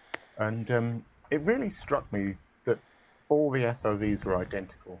 And it really struck me that all the SRVs were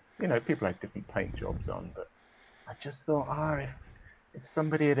identical. People had different paint jobs on, but I just thought, if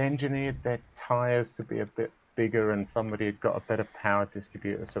somebody had engineered their tires to be a bit bigger, and somebody had got a better power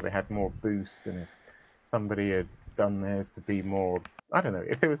distributor so they had more boost, and if somebody had done theirs to be more, I don't know,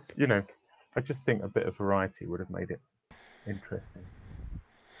 if there was, I just think a bit of variety would have made it interesting.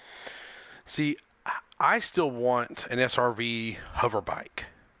 See, I still want an SRV hover bike.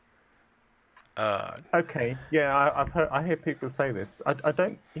 Okay, yeah, I hear people say this. I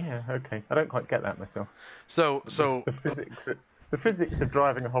don't. Yeah, okay, I don't quite get that myself. So the physics of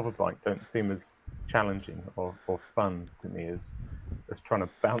driving a hover bike don't seem as challenging or fun to me as trying to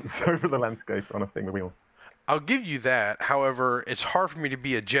bounce over the landscape on a thing with wheels. I'll give you that. However, it's hard for me to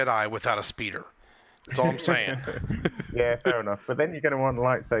be a Jedi without a speeder. That's all I'm saying. Yeah, fair enough. But then you're going to want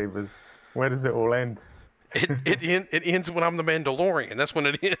lightsabers. Where does it all end? It ends when I'm the Mandalorian. That's when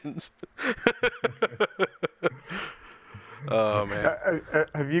it ends. Oh man.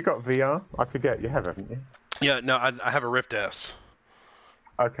 Have you got VR? I forget you have, haven't you? Yeah, no, I have a Rift S.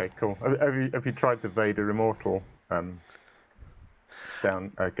 Okay, cool. Have you tried the Vader Immortal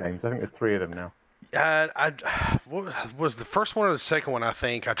games? I think there's 3 of them now. What was the first one or the second one? I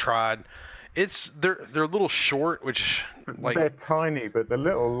think I tried. They're a little short, which like they're tiny, but the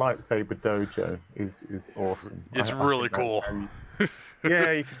little lightsaber dojo is awesome. It's really cool.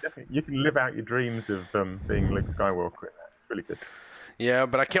 Yeah, you can live out your dreams of being Luke Skywalker in that. It's really good. Yeah,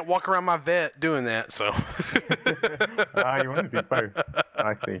 but I can't walk around my vet doing that, so. You want to do both?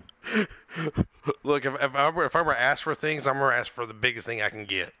 I see. Look, if I were asked for things, I'm gonna ask for the biggest thing I can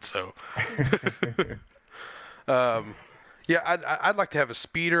get. So. Yeah, I'd like to have a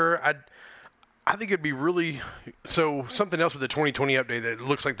speeder. I think it'd be really so. Something else with the 2020 update that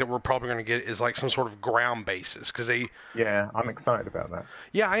looks like that we're probably going to get is like some sort of ground bases, because they. Yeah, I'm excited about that.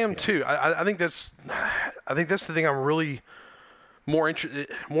 Yeah, I am too. I think that's the thing I'm really more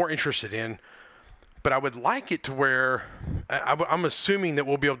interested in. But I would like it to where I'm assuming that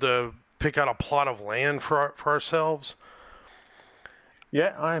we'll be able to pick out a plot of land for ourselves.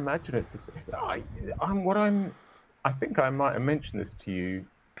 Yeah, I imagine it's. I think I might have mentioned this to you,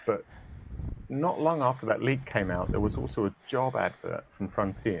 but not long after that leak came out, there was also a job advert from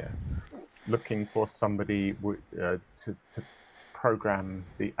Frontier looking for somebody to program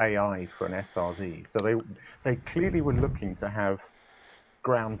the AI for an SRV. So they clearly were looking to have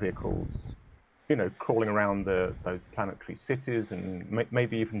ground vehicles, crawling around those planetary cities and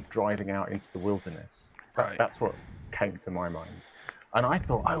maybe even driving out into the wilderness. Right. That's what came to my mind. And I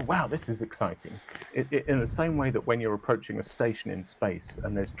thought, oh, wow, this is exciting. In the same way that when you're approaching a station in space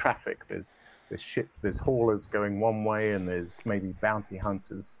and there's traffic, there's haulers going one way, and there's maybe bounty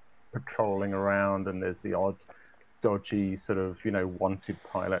hunters patrolling around, and there's the odd dodgy sort of, wanted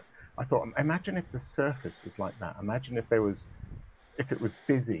pilot. I thought, imagine if the surface was like that. Imagine if there was if it was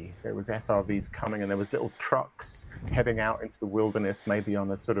busy, there was SRVs coming and there was little trucks heading out into the wilderness, maybe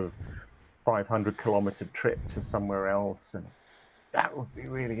on a sort of 500-kilometer trip to somewhere else, and that would be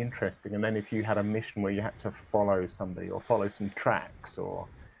really interesting. And then if you had a mission where you had to follow somebody or follow some tracks, or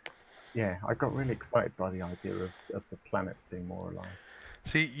yeah, I got really excited by the idea of the planets being more alive.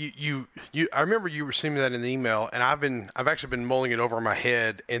 See, I remember you were sending me that in the email, and I've actually been mulling it over in my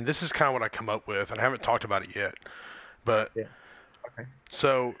head, and this is kind of what I come up with, and I haven't talked about it yet. But yeah, okay.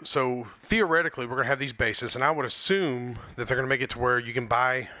 So theoretically, we're gonna have these bases, and I would assume that they're gonna make it to where you can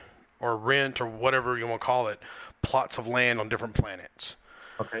buy or rent or whatever you want to call it, plots of land on different planets.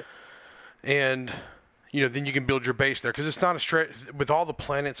 Okay. And then you can build your base there, because it's not a stretch with all the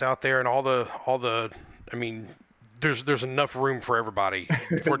planets out there and all the. I mean, there's enough room for everybody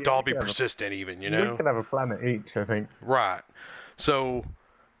for it to all be persistent, even. We can have a planet each, I think. Right. So,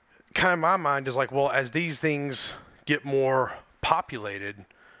 kind of my mind is like, well, as these things get more populated,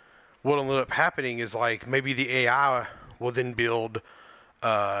 what'll end up happening is like maybe the AI will then build,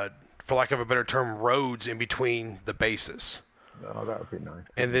 for lack of a better term, roads in between the bases. Oh, that would be nice.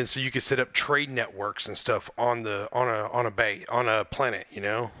 And then so you could set up trade networks and stuff on a planet,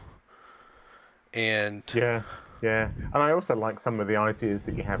 And yeah, and I also like some of the ideas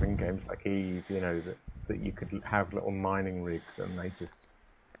that you have in games like Eve. That you could have little mining rigs and they just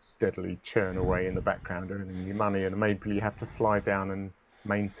steadily churn away in the background, earning you money, and maybe you have to fly down and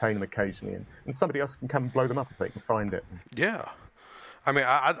maintain them occasionally, and somebody else can come and blow them up if they can find it. Yeah, I mean,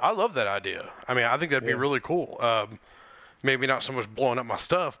 I love that idea. I mean, I think that'd be really cool. Maybe not so much blowing up my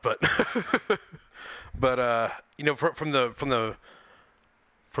stuff, but from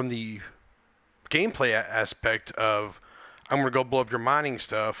the gameplay aspect of I'm gonna go blow up your mining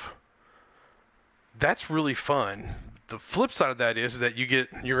stuff, that's really fun. The flip side of that is that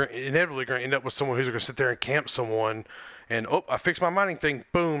you're inevitably going to end up with someone who's going to sit there and camp someone, and I fixed my mining thing,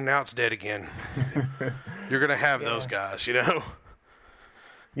 boom, now it's dead again. You're going to have those guys,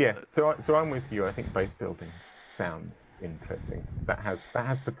 Yeah, so I'm with you. I think base building sounds interesting. That has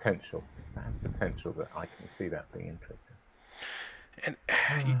potential. That has potential that I can see that being interesting. And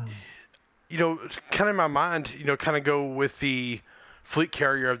kind of in my mind, kind of go with the fleet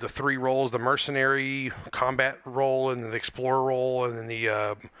carrier of the three roles: the mercenary combat role, and the explorer role, and then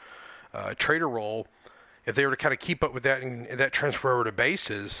the trader role. If they were to kind of keep up with that and that transfer over to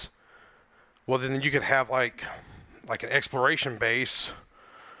bases, well, then you could have like an exploration base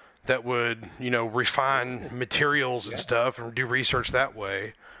that would, refine materials and stuff and do research that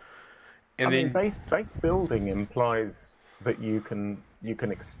way. And then base building implies that you can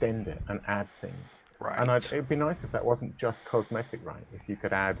extend it and add things. Right. And it'd be nice if that wasn't just cosmetic, right? If you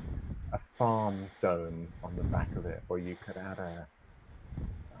could add a farm dome on the back of it, or you could add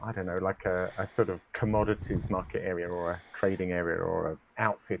like a sort of commodities market area, or a trading area, or an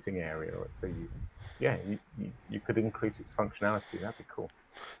outfitting area. So you could increase its functionality. That'd be cool.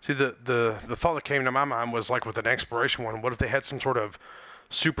 See, the thought that came to my mind was like with an exploration one, what if they had some sort of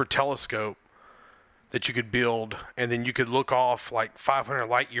super telescope that you could build, and then you could look off like 500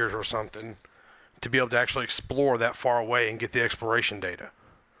 light years or something to be able to actually explore that far away and get the exploration data.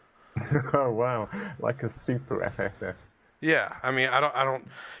 Oh wow, like a super FSS. Yeah, I mean,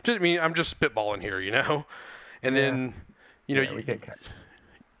 I'm just spitballing here, And then,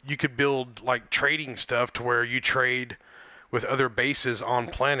 you could build like trading stuff to where you trade with other bases on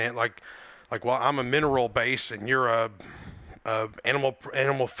planet, like well, I'm a mineral base and you're a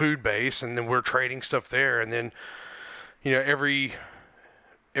animal food base, and then we're trading stuff there, and then every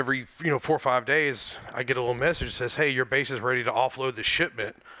 4 or 5 days I get a little message that says, hey, your base is ready to offload the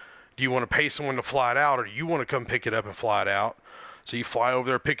shipment. Do you want to pay someone to fly it out, or do you want to come pick it up and fly it out? So you fly over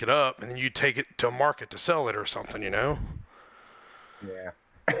there, pick it up, and then you take it to a market to sell it or something, Yeah.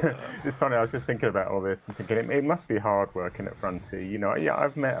 It's funny, I was just thinking about all this and thinking it must be hard working at Frontier.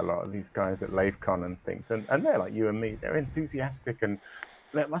 I've met a lot of these guys at LaveCon and things, and they're like you and me. They're enthusiastic, and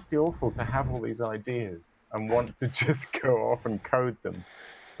it must be awful to have all these ideas and want to just go off and code them.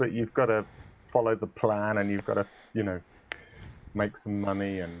 But you've got to follow the plan, and you've got to, make some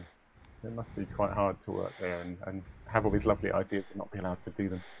money, and it must be quite hard to work there and have all these lovely ideas and not be allowed to do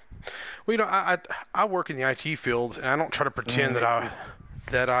them. Well, I work in the IT field, and I don't try to pretend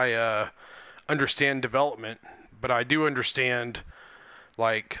that I understand development, but I do understand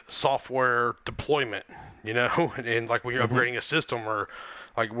like software deployment, and like when you're upgrading a system, or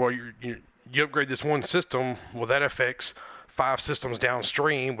like, well, you upgrade this one system, well, that affects 5 systems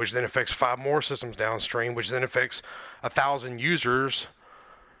downstream, which then affects 5 more systems downstream, which then affects 1,000 users,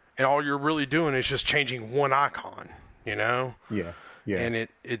 and all you're really doing is just changing one icon, Yeah. And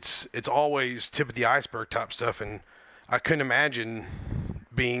it's always tip of the iceberg type stuff, and I couldn't imagine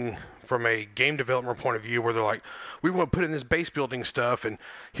being from a game development point of view where they're like, we want to put in this base building stuff and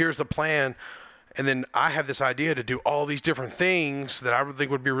here's the plan. And then I have this idea to do all these different things that I would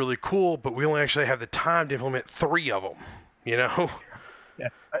think would be really cool, but we only actually have the time to implement 3 of them, you know? Yeah.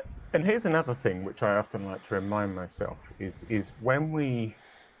 And here's another thing which I often like to remind myself is when we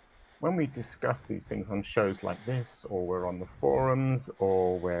discuss these things on shows like this, or we're on the forums,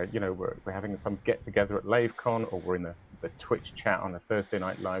 or we're having some get together at LaveCon, or we're in the Twitch chat on a Thursday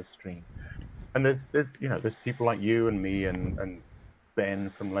night live stream, and there's people like you and me and Ben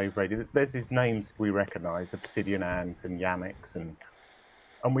from Lave Radio. There's these names we recognise, Obsidian Ant and Yamix, and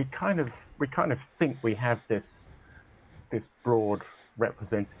we kind of think we have this broad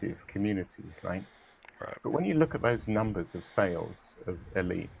representative community, right? Right. But when you look at those numbers of sales of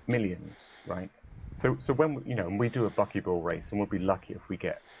Elite, millions, right? So when we do a buckyball race, and we'll be lucky if we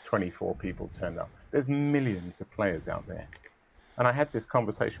get 24 people turned up. There's millions of players out there, and I had this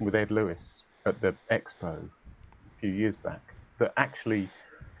conversation with Ed Lewis at the Expo a few years back. That actually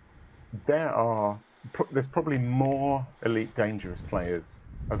there's probably more Elite Dangerous players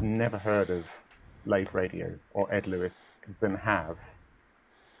I've never heard of Lave Radio or Ed Lewis than have.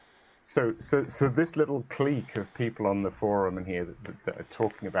 So this little clique of people on the forum and here that are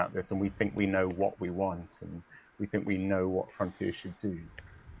talking about this, and we think we know what we want, and we think we know what Frontier should do.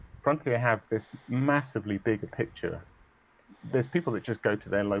 Frontier have this massively bigger picture. There's people that just go to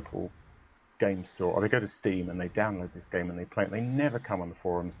their local game store, or they go to Steam and they download this game and they play it. They never come on the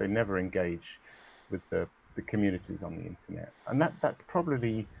forums. They never engage with the communities on the internet, and that's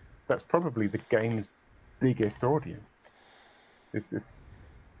probably the game's biggest audience. Is this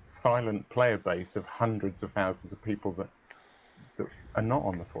silent player base of hundreds of thousands of people that are not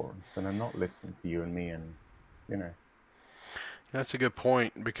on the forums and are not listening to you and me, and That's a good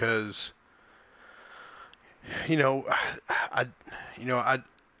point, because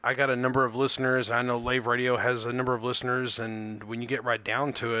I got a number of listeners. I know Lave Radio has a number of listeners, and when you get right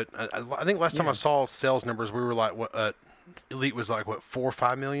down to it, I think last time I saw sales numbers, we were like, Elite was like, 4 or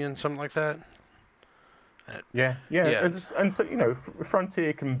 5 million, something like that? Yeah. And so,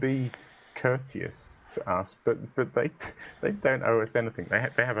 Frontier can be courteous to us, but they don't owe us anything.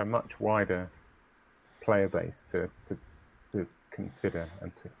 They have a much wider player base to consider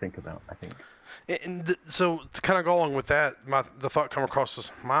and to think about, I think. And so to kind of go along with that, the thought come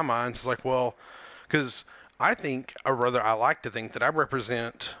across my mind is like, well, because I think, or rather I like to think that I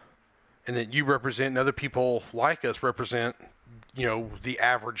represent, and that you represent, and other people like us represent, the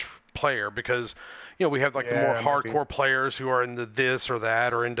average player, because, we have like the more hardcore players who are into this or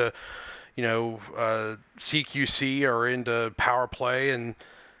that, or into, CQC or into power play.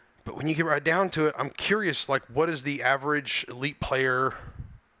 But when you get right down to it, I'm curious, like, what is the average Elite player?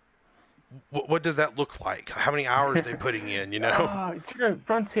 What does that look like? How many hours are they putting in,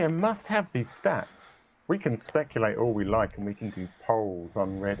 Frontier must have these stats. We can speculate all we like, and we can do polls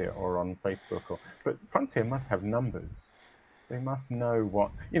on Reddit or on Facebook, but Frontier must have numbers. They must know what,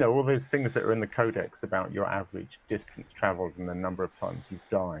 all those things that are in the codex about your average distance traveled and the number of times you've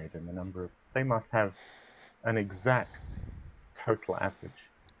died and the number of... They must have an exact total average.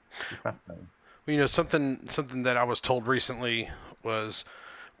 It's fascinating. Well, something that I was told recently was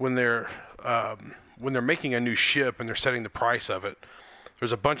when they're making a new ship and they're setting the price of it,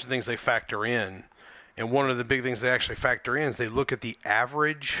 there's a bunch of things they factor in. And one of the big things they actually factor in is they look at the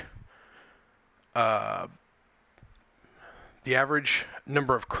average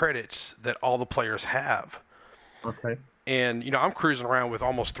number of credits that all the players have. Okay. And, I'm cruising around with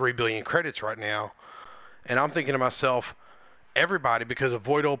almost 3 billion credits right now. And I'm thinking to myself, everybody, because of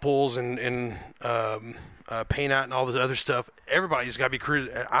Void Opals and Paint Out and all this other stuff, everybody's got to be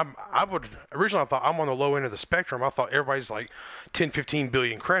cruising. Originally I thought I'm on the low end of the spectrum. I thought everybody's like 10, 15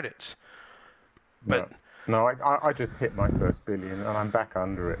 billion credits. But No, I just hit my first billion, and I'm back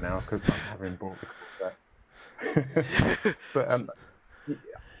under it now because I'm having bought the Corvette. But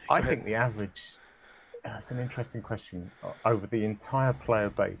I think the average... That's an interesting question. Over the entire player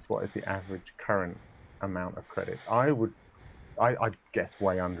base, what is the average current amount of credits? I'd guess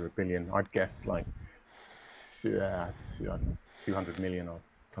way under 1 billion. I'd guess like 200 million or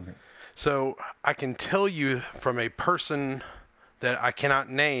something. So I can tell you from a person that I cannot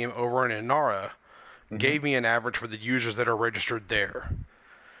name over in Inara, gave me an average for the users that are registered there.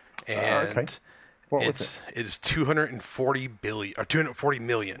 And okay. What was it? It is 240 billion or 240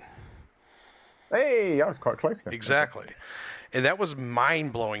 million. Hey, I was quite close then. Exactly. And that was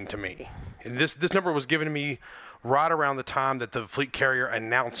mind-blowing to me. And this number was given to me right around the time that the Fleet Carrier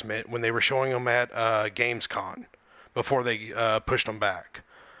announcement, when they were showing them at Gamescom, before they pushed them back.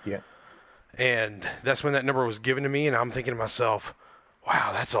 Yeah. And that's when that number was given to me, and I'm thinking to myself,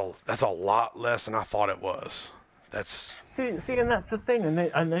 wow, that's a lot less than I thought it was. That's See, and that's the thing,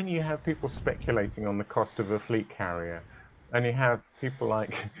 and then you have people speculating on the cost of a fleet carrier, and you have people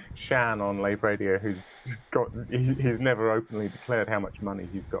like Shan on Lave Radio, he's never openly declared how much money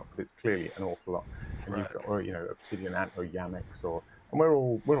he's got, but it's clearly an awful lot. And right. you've got, Obsidian Ant or Yamex, and we're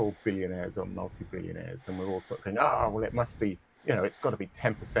all billionaires or multi-billionaires, and we're all sort of going, well, it must be, it's got to be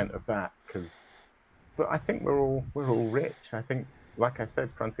 10% of that, but I think we're all rich. I think, like I said,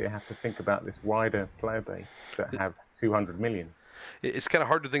 Frontier have to think about this wider player base that have 200 million. It's kind of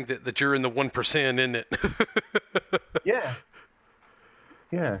hard to think that you're in the 1%, isn't it?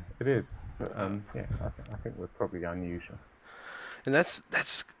 Yeah, it is. But, I think we're probably unusual. And that's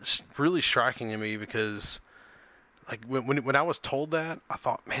really striking to me because, like, when I was told that, I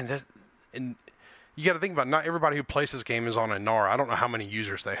thought, man, and you got to think about, not everybody who plays this game is on Inara. I don't know how many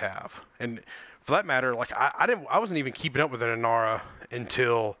users they have, and for that matter, like I wasn't even keeping up with an Inara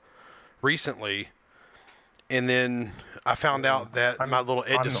until recently, and then I found out that my little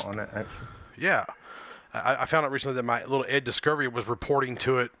Ed. I'm not on it, actually. Yeah, I found out recently that my little Ed Discovery was reporting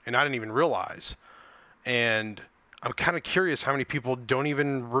to it, and I didn't even realize. And I'm kind of curious how many people don't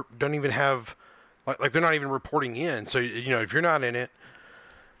even have, like they're not even reporting in. So if you're not in it,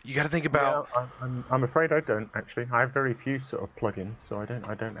 you got to think about. Yeah, I'm afraid I don't actually. I have very few sort of plugins, so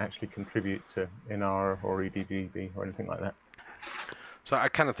I don't actually contribute to Inara or EDDB or anything like that. So I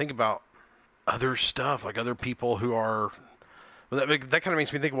kind of think about other stuff, like other people who are. Well, that kind of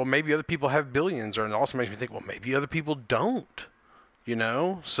makes me think, well, maybe other people have billions, or it also makes me think, well, maybe other people don't.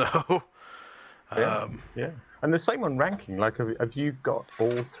 So. Yeah. And the same on ranking. Like, have you got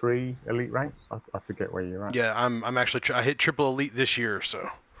all 3 elite ranks? I forget where you're at. Yeah, I'm actually. I hit triple elite this year, so.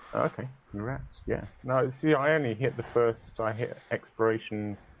 Okay, congrats. Yeah. No, see, I only hit the first. I hit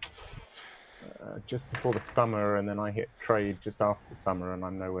exploration just before the summer, and then I hit trade just after the summer, and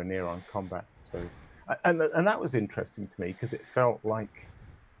I'm nowhere near on combat. So, and that was interesting to me because it felt like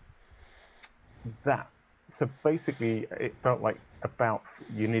that. So basically, it felt like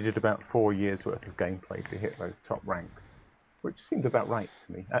you needed about 4 years worth of gameplay to hit those top ranks, which seemed about right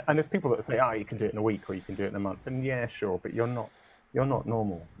to me. And there's people that say, you can do it in a week or you can do it in a month, and yeah, sure, but you're not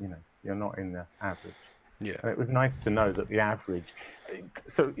normal. You're not in the average. Yeah. And it was nice to know that the average.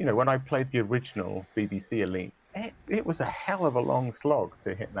 So when I played the original BBC Elite, it was a hell of a long slog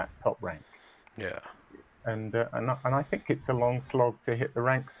to hit that top rank. Yeah. And I think it's a long slog to hit the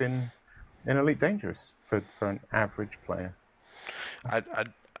ranks in Elite Dangerous for an average player.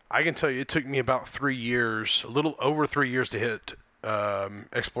 I can tell you, it took me about 3 years, a little over 3 years to hit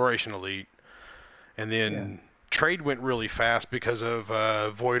Exploration Elite, and then trade went really fast because of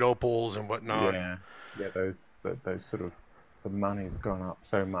Void Opals and whatnot. Yeah, those sort of, the money's gone up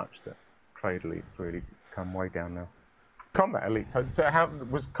so much that trade elites really come way down now. Combat elites. So how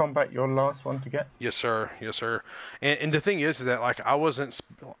was combat your last one to get? Yes, sir. And the thing is that, like, I wasn't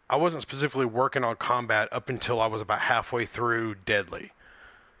specifically working on combat up until I was about halfway through Deadly,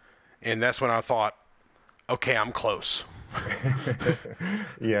 and that's when I thought, okay, I'm close.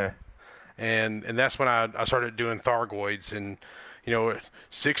 Yeah. And that's when I started doing Thargoids, and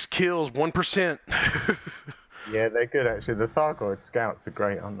 6 kills, 1%. Yeah, they're good actually. The Thargoid scouts are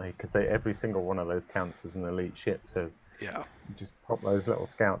great, aren't they? Because every single one of those counts as an elite ship. So yeah, you just pop those little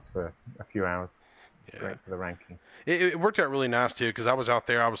scouts for a few hours. Yeah. Great for the ranking. It worked out really nice too, because I was out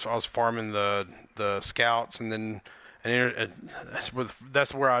there. I was farming the scouts, and that's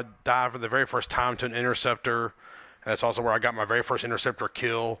where I died for the very first time to an interceptor. That's also where I got my very first interceptor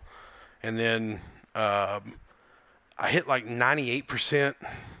kill, and then I hit like 98%.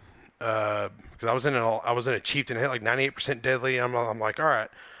 Because I was in a chieftain, I hit like 98% deadly. I'm like, all right,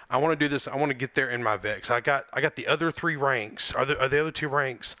 I want to do this. I want to get there in my vet. So I got the other 3 ranks, or the other 2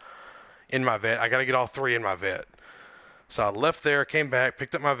 ranks in my vet. I got to get all 3 in my vet. So I left there, came back,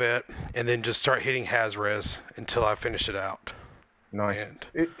 picked up my vet, and then just start hitting Hazres until I finish it out. Nice.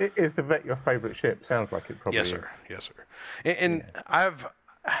 Is the vet your favorite ship? Sounds like it probably is. Yes, sir. And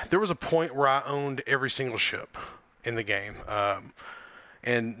there was a point where I owned every single ship in the game.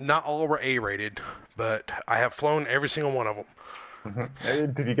 And not all were A-rated, but I have flown every single one of them.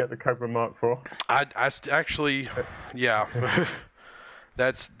 Mm-hmm. Did you get the Cobra Mark IV? I actually, yeah.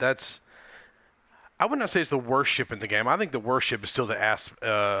 that's. I would not say it's the worst ship in the game. I think the worst ship is still the Asp's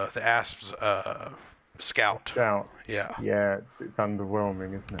Scout. Scout. Yeah. Yeah, it's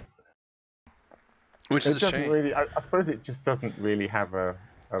underwhelming, isn't it? Which is a shame. Really, I suppose it just doesn't really have a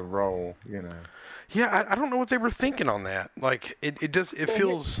role, Yeah, I don't know what they were thinking on that. Like, it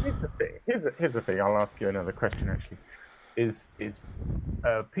feels. Here's the thing. Here's the thing. I'll ask you another question, actually. is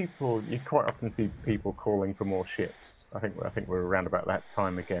people. You quite often see people calling for more ships. I think we're around about that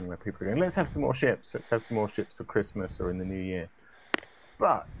time again where people are going, let's have some more ships. Let's have some more ships for Christmas or in the new year.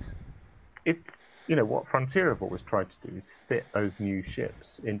 But if what Frontier have always tried to do is fit those new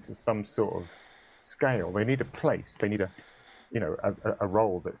ships into some sort of scale. They need a place. They need a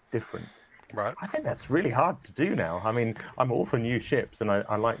role that's different. Right. I think that's really hard to do now. I mean, I'm all for new ships, and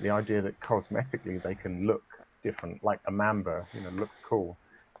I like the idea that cosmetically they can look different, like a Mamba, looks cool.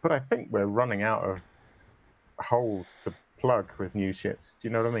 But I think we're running out of holes to plug with new ships. Do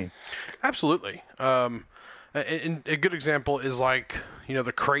you know what I mean? Absolutely. And a good example is like,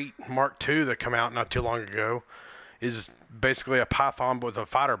 the Crate Mark II that came out not too long ago is basically a Python with a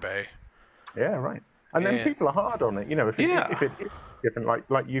fighter bay. Yeah, right. And then people are hard on it. If it is different,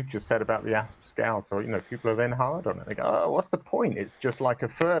 like you've just said about the Asp Scout, or people are then hard on it. They go, oh, what's the point? It's just like a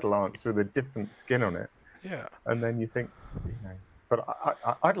Fer-de-Lance with a different skin on it. Yeah. And then you think, but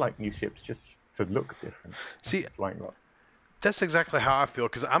I'd like new ships just to look different. See, like lots. That's exactly how I feel,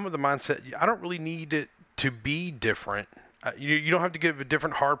 because I'm of the mindset I don't really need it to be different. You don't have to give it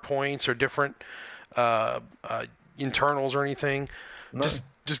different hard points or different internals or anything. No.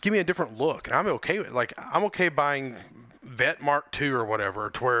 Just give me a different look, and I'm okay with it. Like, I'm okay buying Vet Mark II or whatever,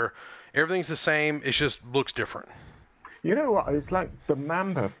 to where everything's the same, it just looks different. You know what? It's like the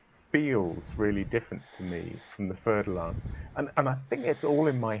Mamba feels really different to me from the Fer-de-Lance, and I think it's all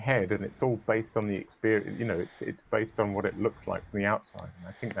in my head, and it's all based on the experience. It's based on what it looks like from the outside, and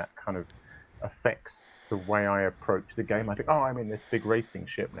I think that kind of affects the way I approach the game. I think, oh, I'm in this big racing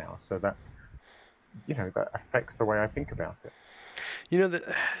ship now, so that that affects the way I think about it.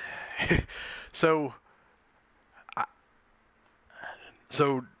 So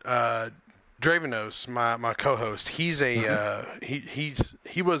Dravenos, my co-host, he's a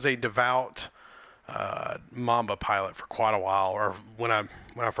he was a devout Mamba pilot for quite a while, or when I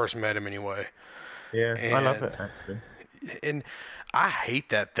first met him anyway. Yeah, I love it actually. And I hate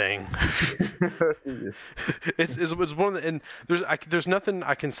that thing. it's one of the, and there's nothing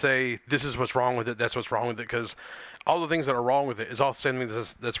I can say. This is what's wrong with it. That's what's wrong with it, because all the things that are wrong with it is all the same thing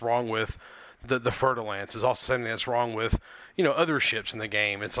that's wrong with the Fer-de-Lance. Is all the same thing that's wrong with other ships in the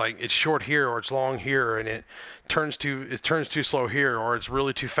game. It's like it's short here or it's long here, and it turns too slow here, or it's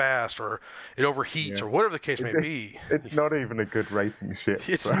really too fast, or it overheats, or whatever the case may be. It's not even a good racing ship.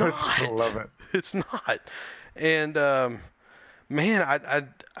 It's not. I still love it. It's not. And man,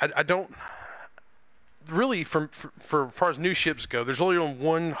 I don't really, for as far as new ships go, there's only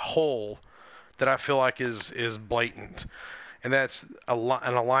one hole that I feel like is blatant, and that's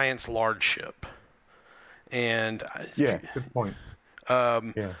an Alliance large ship. And yeah, good point.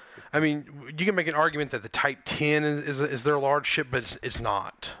 Yeah. I mean, you can make an argument that the Type 10 is their large ship, but it's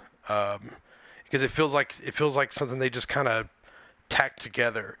not, because it feels like something they just kind of tacked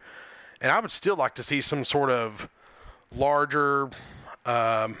together. And I would still like to see some sort of larger.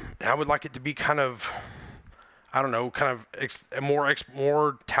 I would like it to be kind of, I don't know, kind of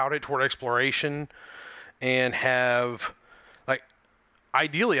more touted toward exploration, and have, like,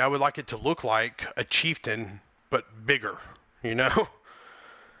 ideally I would like it to look like a Chieftain but bigger, Yeah.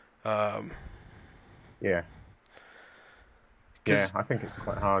 Yeah, I think it's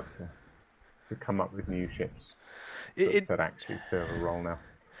quite hard to come up with new ships that actually serve a role now.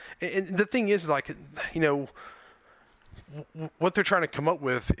 And the thing is, like, what they're trying to come up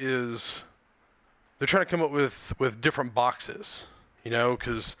with is they're trying to come up with different boxes,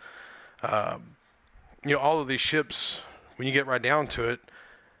 because all of these ships, when you get right down to it,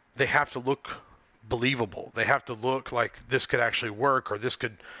 they have to look believable. They have to look like this could actually work, or this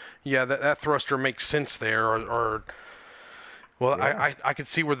could, that thruster makes sense there, or I could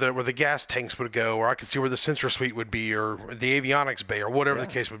see where the gas tanks would go, or I could see where the sensor suite would be, or the avionics bay, or whatever the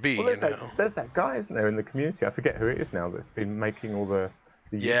case would be. Well, there's that guy, isn't there, in the community? I forget who it is now, that's been making all the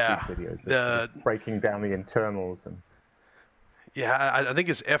YouTube videos of breaking down the internals and. Yeah, I think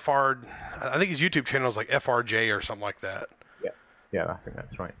it's FR. I think his YouTube channel is like FRJ or something like that. Yeah, I think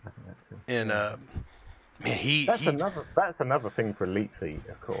that's right. I think that's it. And man, that's another thing for Elite Fleet,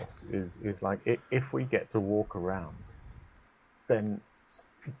 of course, is like if we get to walk around, then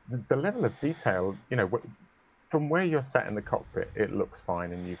the level of detail, from where you're sat in the cockpit, it looks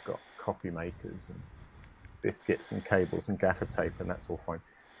fine, and you've got coffee makers and biscuits and cables and gaffer tape, and that's all fine.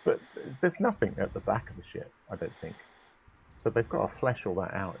 But there's nothing at the back of the ship, I don't think. So they've got to flesh all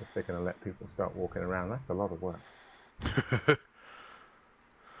that out if they're going to let people start walking around. That's a lot of work.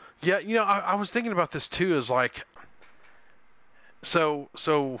 Yeah, I was thinking about this too. Is like, so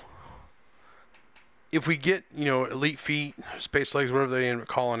if we get Elite Feet, Space Legs, whatever they end up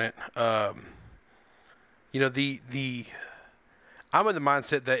calling it, the I'm in the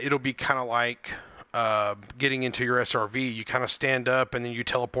mindset that it'll be kind of like getting into your SRV. You kind of stand up and then you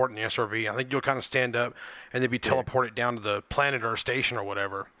teleport in the SRV. I think you'll kind of stand up and then be teleported down to the planet or station or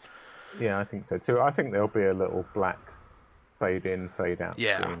whatever. Yeah, I think so too. I think there'll be a little black fade in, fade out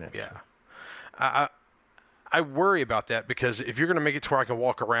screen. Yeah. I worry about that because if you're going to make it to where I can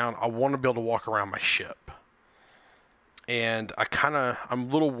walk around, I want to be able to walk around my ship. And I'm a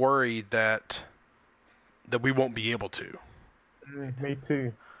little worried that we won't be able to. Me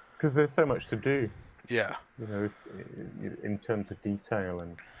too, because there's so much to do. Yeah. You know, in terms of detail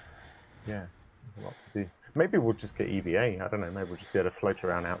and there's a lot to do. Maybe we'll just get EVA. I don't know. Maybe we'll just be able to float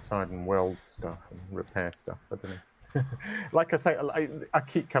around outside and weld stuff and repair stuff. I don't know. Like I say, I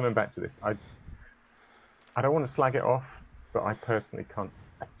keep coming back to this. I don't want to slag it off, but I personally can't.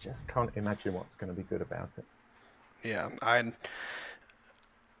 I just can't imagine what's going to be good about it. Yeah,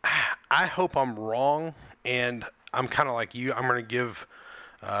 I hope I'm wrong, and I'm kind of like you. I'm going to give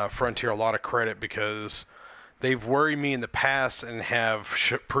Frontier a lot of credit because they've worried me in the past and have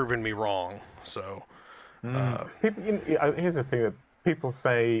proven me wrong. So, people, here's the thing that people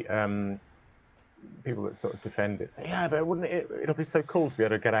say. People that sort of defend it say, "Yeah, but it'll be so cool to be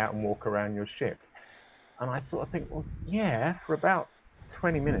able to get out and walk around your ship." And I sort of think, well, yeah, for about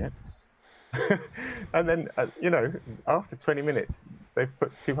 20 minutes. And then, after 20 minutes, they've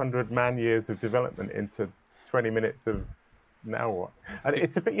put 200 man-years of development into 20 minutes of now what? And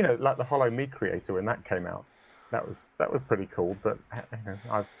it's a bit, like the Hollow Me creator when that came out. That was pretty cool, but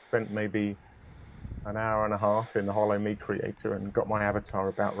I've spent maybe an hour and a half in the Hollow Me creator and got my avatar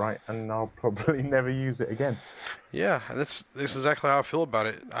about right, and I'll probably never use it again. Yeah, this is exactly how I feel about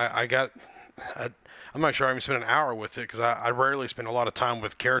it. I'm not sure I even spent an hour with it because I rarely spend a lot of time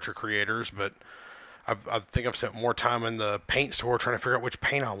with character creators, but I think I've spent more time in the paint store trying to figure out which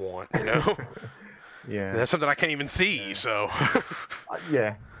paint I want, Yeah. And that's something I can't even see, so.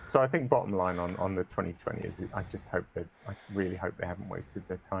 Yeah. So I think bottom line on the 2020 is I really hope they haven't wasted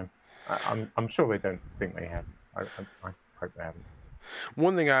their time. I'm sure they don't think they have. I hope they haven't.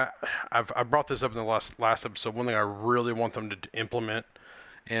 One thing I brought this up in the last episode. One thing I really want them to implement.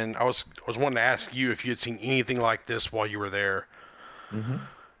 And I was wanting to ask you if you had seen anything like this while you were there. Mm-hmm.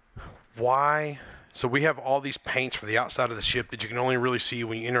 Why? So we have all these paints for the outside of the ship that you can only really see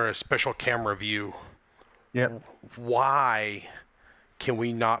when you enter a special camera view. Yep. Why can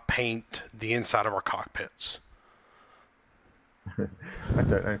we not paint the inside of our cockpits? I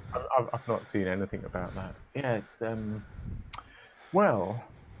don't know. I've not seen anything about that. Yeah, it's well.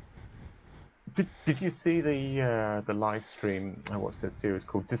 Did you see the live stream? What's this series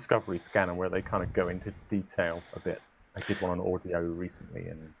called? Discovery Scanner, where they kind of go into detail a bit. I did one on audio recently,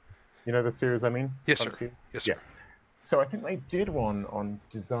 and you know the series I mean? Yes, sir. Yes, sir. Yeah. So I think they did one on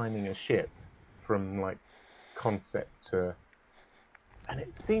designing a ship from like concept to, and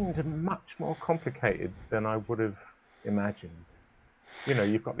it seemed much more complicated than I would have imagined.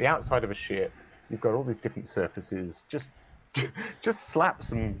 You've got the outside of a ship, you've got all these different surfaces. Just slap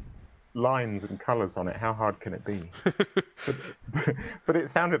some lines and colors on it. How hard can it be? but it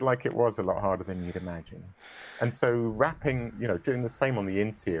sounded like it was a lot harder than you'd imagine. And so wrapping, doing the same on the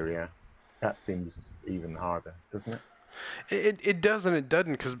interior, that seems even harder, doesn't it? It does and it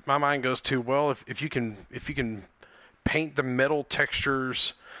doesn't, because my mind goes to, well, if you can paint the metal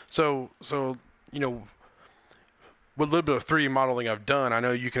textures, so with a little bit of 3D modeling I've done, I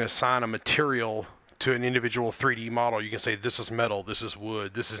know you can assign a material to an individual 3D model. You can say this is metal, this is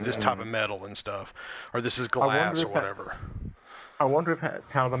wood, this is this type of metal and stuff, or this is glass or whatever. I wonder if that's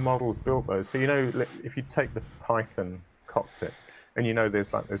how the model's built though. So if you take the Python cockpit, and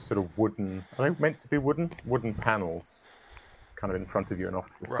there's like those sort of wooden, are they meant to be wooden panels, kind of in front of you and off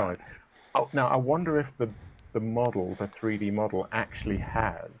to the side. Oh, now I wonder if the model, the 3D model, actually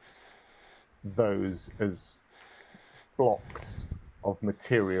has those as blocks of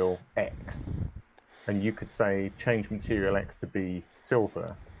material X. And you could say, change material X to be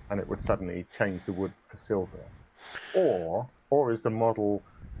silver, and it would suddenly change the wood for silver. Or is the model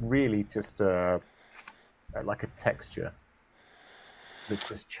really just like a texture that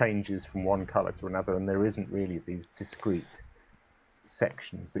just changes from one color to another, and there isn't really these discrete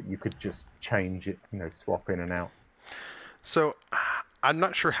sections that you could just change it, swap in and out? So I'm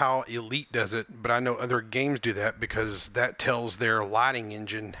not sure how Elite does it, but I know other games do that because that tells their lighting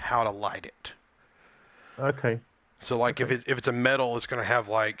engine how to light it. Okay. So like if it's a metal, it's going to have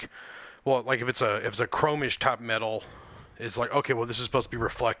like if it's a chromish type metal, it's like, okay, well this is supposed to be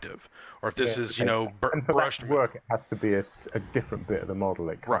reflective, or if this is and for brushed that to work, it has to be a different bit of the model.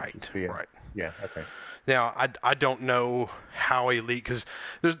 It can't just be Yeah. Okay. Now, I don't know how a leak, because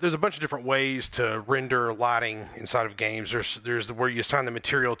there's a bunch of different ways to render lighting inside of games. There's where you assign the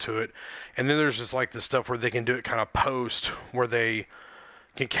material to it, and then there's just like the stuff where they can do it kind of post, where they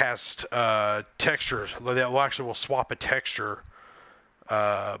can cast textures. They'll actually will swap a texture.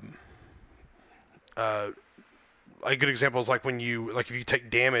 A good example is like when you if you take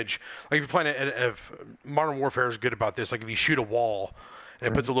damage, like if you're playing if Modern Warfare is good about this. Like if you shoot a wall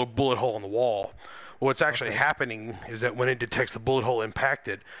and it puts a little bullet hole in the wall. Well, what's actually happening is that when it detects the bullet hole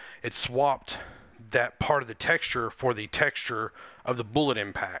impacted, it swapped that part of the texture for the texture of the bullet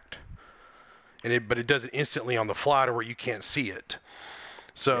impact. But it does it instantly on the fly to where you can't see it.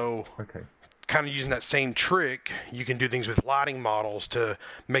 So kind of using that same trick, you can do things with lighting models to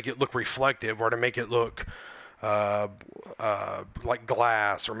make it look reflective or to make it look like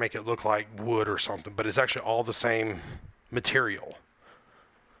glass or make it look like wood or something. But it's actually all the same material.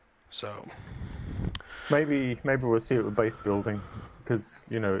 So maybe we'll see it with base building, because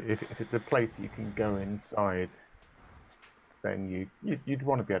if it's a place you can go inside, then you'd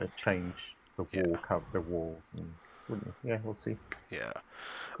want to be able to change the wall cover, the walls, and wouldn't you? Yeah, we'll see. Yeah.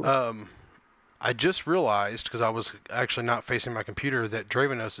 Cool. I just realized, because I was actually not facing my computer, that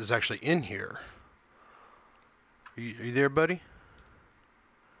Dravenos is actually in here. Are you there, buddy?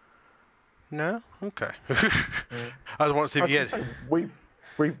 No? Okay. I just want to see if you had...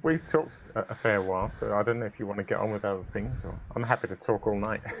 We've talked a fair while, so I don't know if you want to get on with other things, or I'm happy to talk all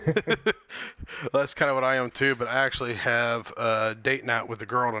night. Well, that's kind of what I am too, but I actually have a date night with the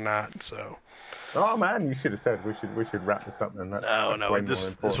girl tonight, so... Oh man, you should have said we should wrap this up then. That's way more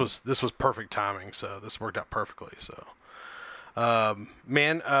important. This was perfect timing, so this worked out perfectly. So,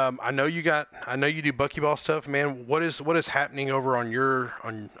 man, I know you do Buckyball stuff, man. What is happening over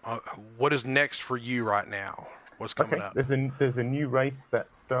on what is next for you right now? What's coming up? There's a new race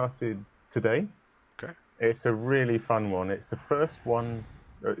that started today. Okay. It's a really fun one. It's the first one.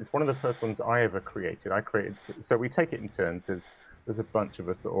 It's one of the first ones I ever created. So we take it in turns. There's a bunch of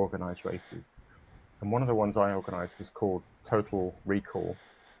us that organise races. And one of the ones I organised was called Total Recall.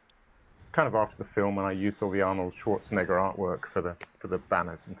 It's kind of after the film, and I used all the Arnold Schwarzenegger artwork for the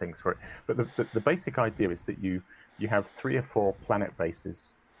banners and things for it. But the basic idea is that you have 3 or 4 planet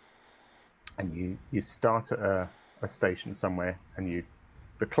bases, and you start at a station somewhere, and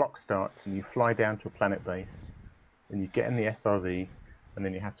the clock starts, and you fly down to a planet base, and you get in the SRV, and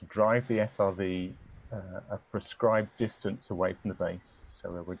then you have to drive the SRV a prescribed distance away from the base.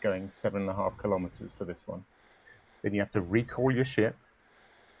 So we're going 7.5 kilometers for this one. Then you have to recall your ship,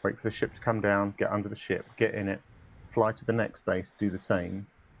 wait for the ship to come down, get under the ship, get in it, fly to the next base, do the same.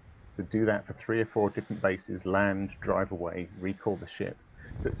 So do that for 3 or 4 different bases, land, drive away, recall the ship.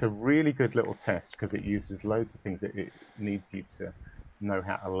 So it's a really good little test, because it uses loads of things. It needs you to know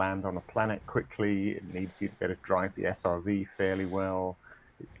how to land on a planet quickly. It needs you to be able to drive the SRV fairly well.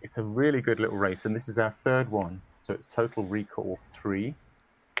 It's a really good little race, and this is our 3rd one. So it's Total Recall 3,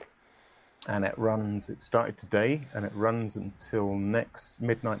 and it started today, and it runs until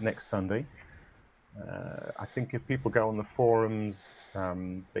midnight next Sunday. I think if people go on the forums,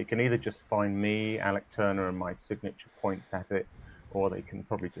 they can either just find me, Alec Turner, and my signature points at it, or they can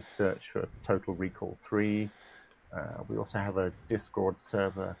probably just search for Total Recall 3. We also have a Discord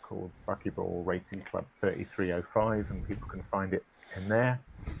server called Buckyball Racing Club 3305, and people can find it in there.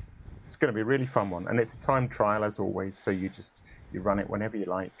 It's going to be a really fun one, and it's a time trial as always. So you run it whenever you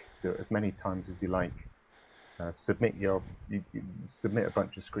like, do it as many times as you like. Submit you submit a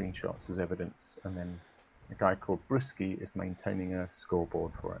bunch of screenshots as evidence, and then a guy called Brusky is maintaining a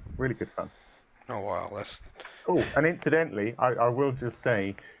scoreboard for it. Really good fun. Oh wow, that's... Oh, and incidentally, I will just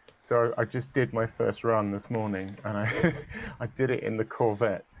say, so I just did my first run this morning, and I did it in the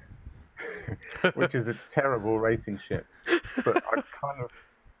Corvette, which is a terrible racing ship. But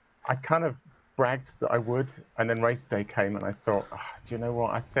I kind of bragged that I would, and then race day came, and I thought, do you know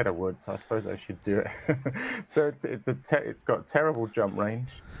what? I said I would, so I suppose I should do it. So it's got terrible jump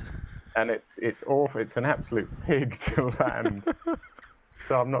range, and it's awful. It's an absolute pig to land.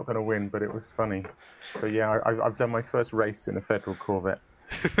 So I'm not going to win, but it was funny. So yeah, I've done my first race in a Federal Corvette.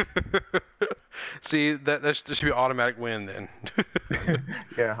 See, that should be an automatic win then.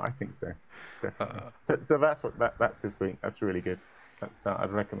 Yeah, I think so. Definitely. So that's that's this week. That's really good.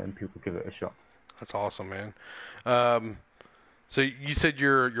 I'd recommend people give it a shot. That's awesome, man. So you said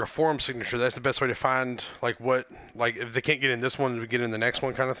your forum signature. That's the best way to find if they can't get in this one, we get in the next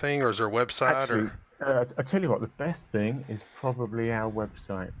one, kind of thing, or is there a website? Actually, I tell you what, the best thing is probably our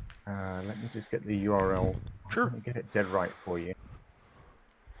website. Let me just get the URL. Sure. Let me get it dead right for you.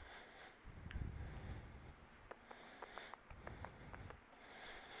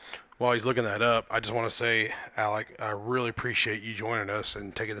 While he's looking that up, I just want to say, Alec, I really appreciate you joining us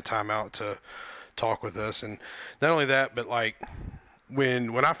and taking the time out to talk with us. And not only that, but like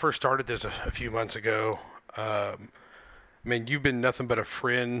when I first started this a few months ago, man, you've been nothing but a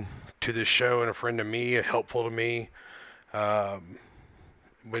friend to this show and a friend to me, helpful to me. That's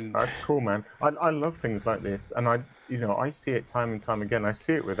cool, man. I love things like this, and I see it time and time again. I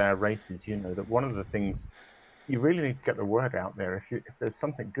see it with our races. That one of the things you really need to get the word out there. If there's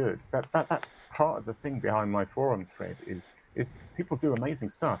something good, that's part of the thing behind my forum thread is people do amazing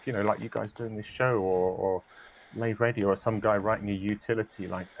stuff. Like you guys doing this show, or Lave Radio, or some guy writing a utility,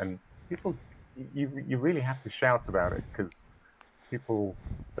 and people, you really have to shout about it, because people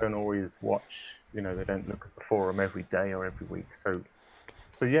don't always watch. They don't look at the forum every day or every week. So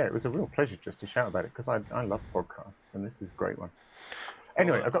yeah, it was a real pleasure just to shout about it, because I love podcasts, and this is a great one.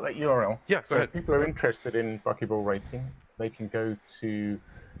 Anyway, I've got that URL. Yeah, go ahead. If people are interested in buckyball racing, they can go to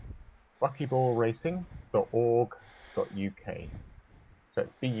buckyballracing.org.uk. So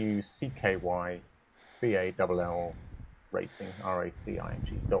it's BUCKYBALL racing,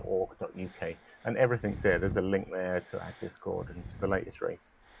 RACING.org.uk. And everything's there. There's a link there to our Discord and to the latest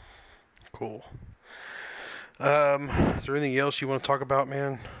race. Cool. Is there anything else you want to talk about,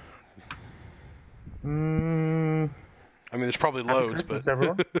 man? I mean, there's probably loads, but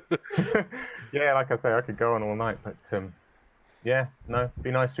yeah, like I say, I could go on all night, but yeah, no,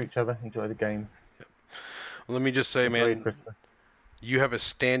 be nice to each other, enjoy the game. Well, let me just say, Merry man, Christmas. You have a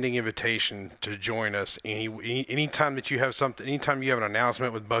standing invitation to join us anytime that you have something, anytime you have an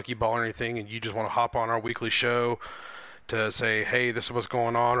announcement with Buckyball or anything, and you just want to hop on our weekly show to say, hey, this is what's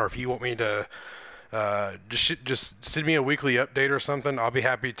going on, or if you want me to just send me a weekly update or something, I'll be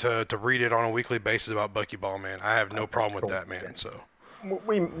happy to read it on a weekly basis about Buckyball, man. I have no problem with that, man. So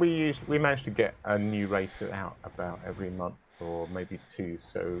we managed to get a new race out about every month or maybe two.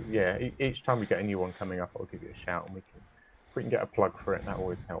 So yeah, each time we get a new one coming up, I'll give you a shout, and if we can get a plug for it, that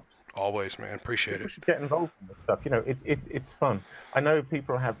always helps. Always, man. Appreciate People it. should get involved in this stuff. It's fun. I know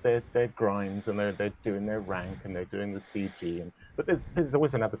people have their grinds, and they're doing their rank, and they're doing the CG, but there's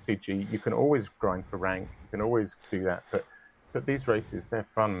always another CG. You can always grind for rank. You can always do that. But these races, they're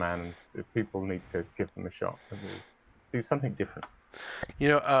fun, man. And people need to give them a shot and do something different.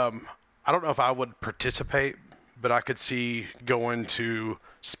 I don't know if I would participate, but I could see going to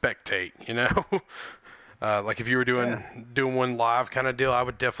spectate. Like if you were doing one live kind of deal, I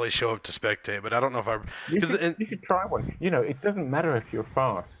would definitely show up to spectate. But I don't know if you should try one. It doesn't matter if you're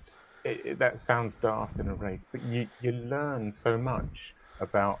fast. That sounds daft in a race, but you learn so much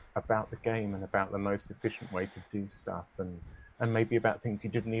about the game and about the most efficient way to do stuff, and maybe about things you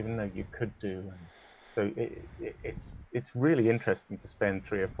didn't even know you could do. And so it's really interesting to spend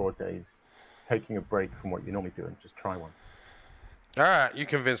 3 or 4 days taking a break from what you normally do and just try one. All right, you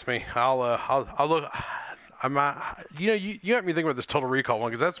convinced me. I'll look. You got me thinking about this Total Recall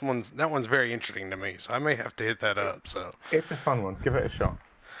one, because that one's very interesting to me. So I may have to hit that up. So it's a fun one. Give it a shot.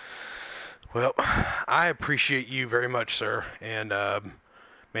 Well, I appreciate you very much, sir. And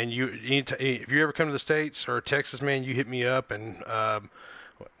man, if you ever come to the States or Texas, man, you hit me up. And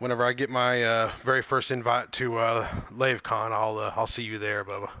whenever I get my very first invite to LaveCon, I'll see you there,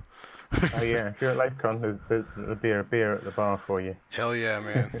 Bubba. Oh yeah, if you're at LaveCon, there'll be a beer at the bar for you. Hell yeah,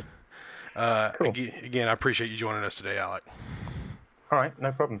 man. Cool. Again, I appreciate you joining us today, Alec. All right,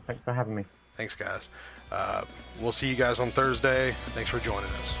 no problem. Thanks for having me. Thanks, guys. We'll see you guys on Thursday. Thanks for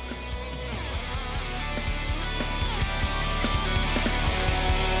joining us.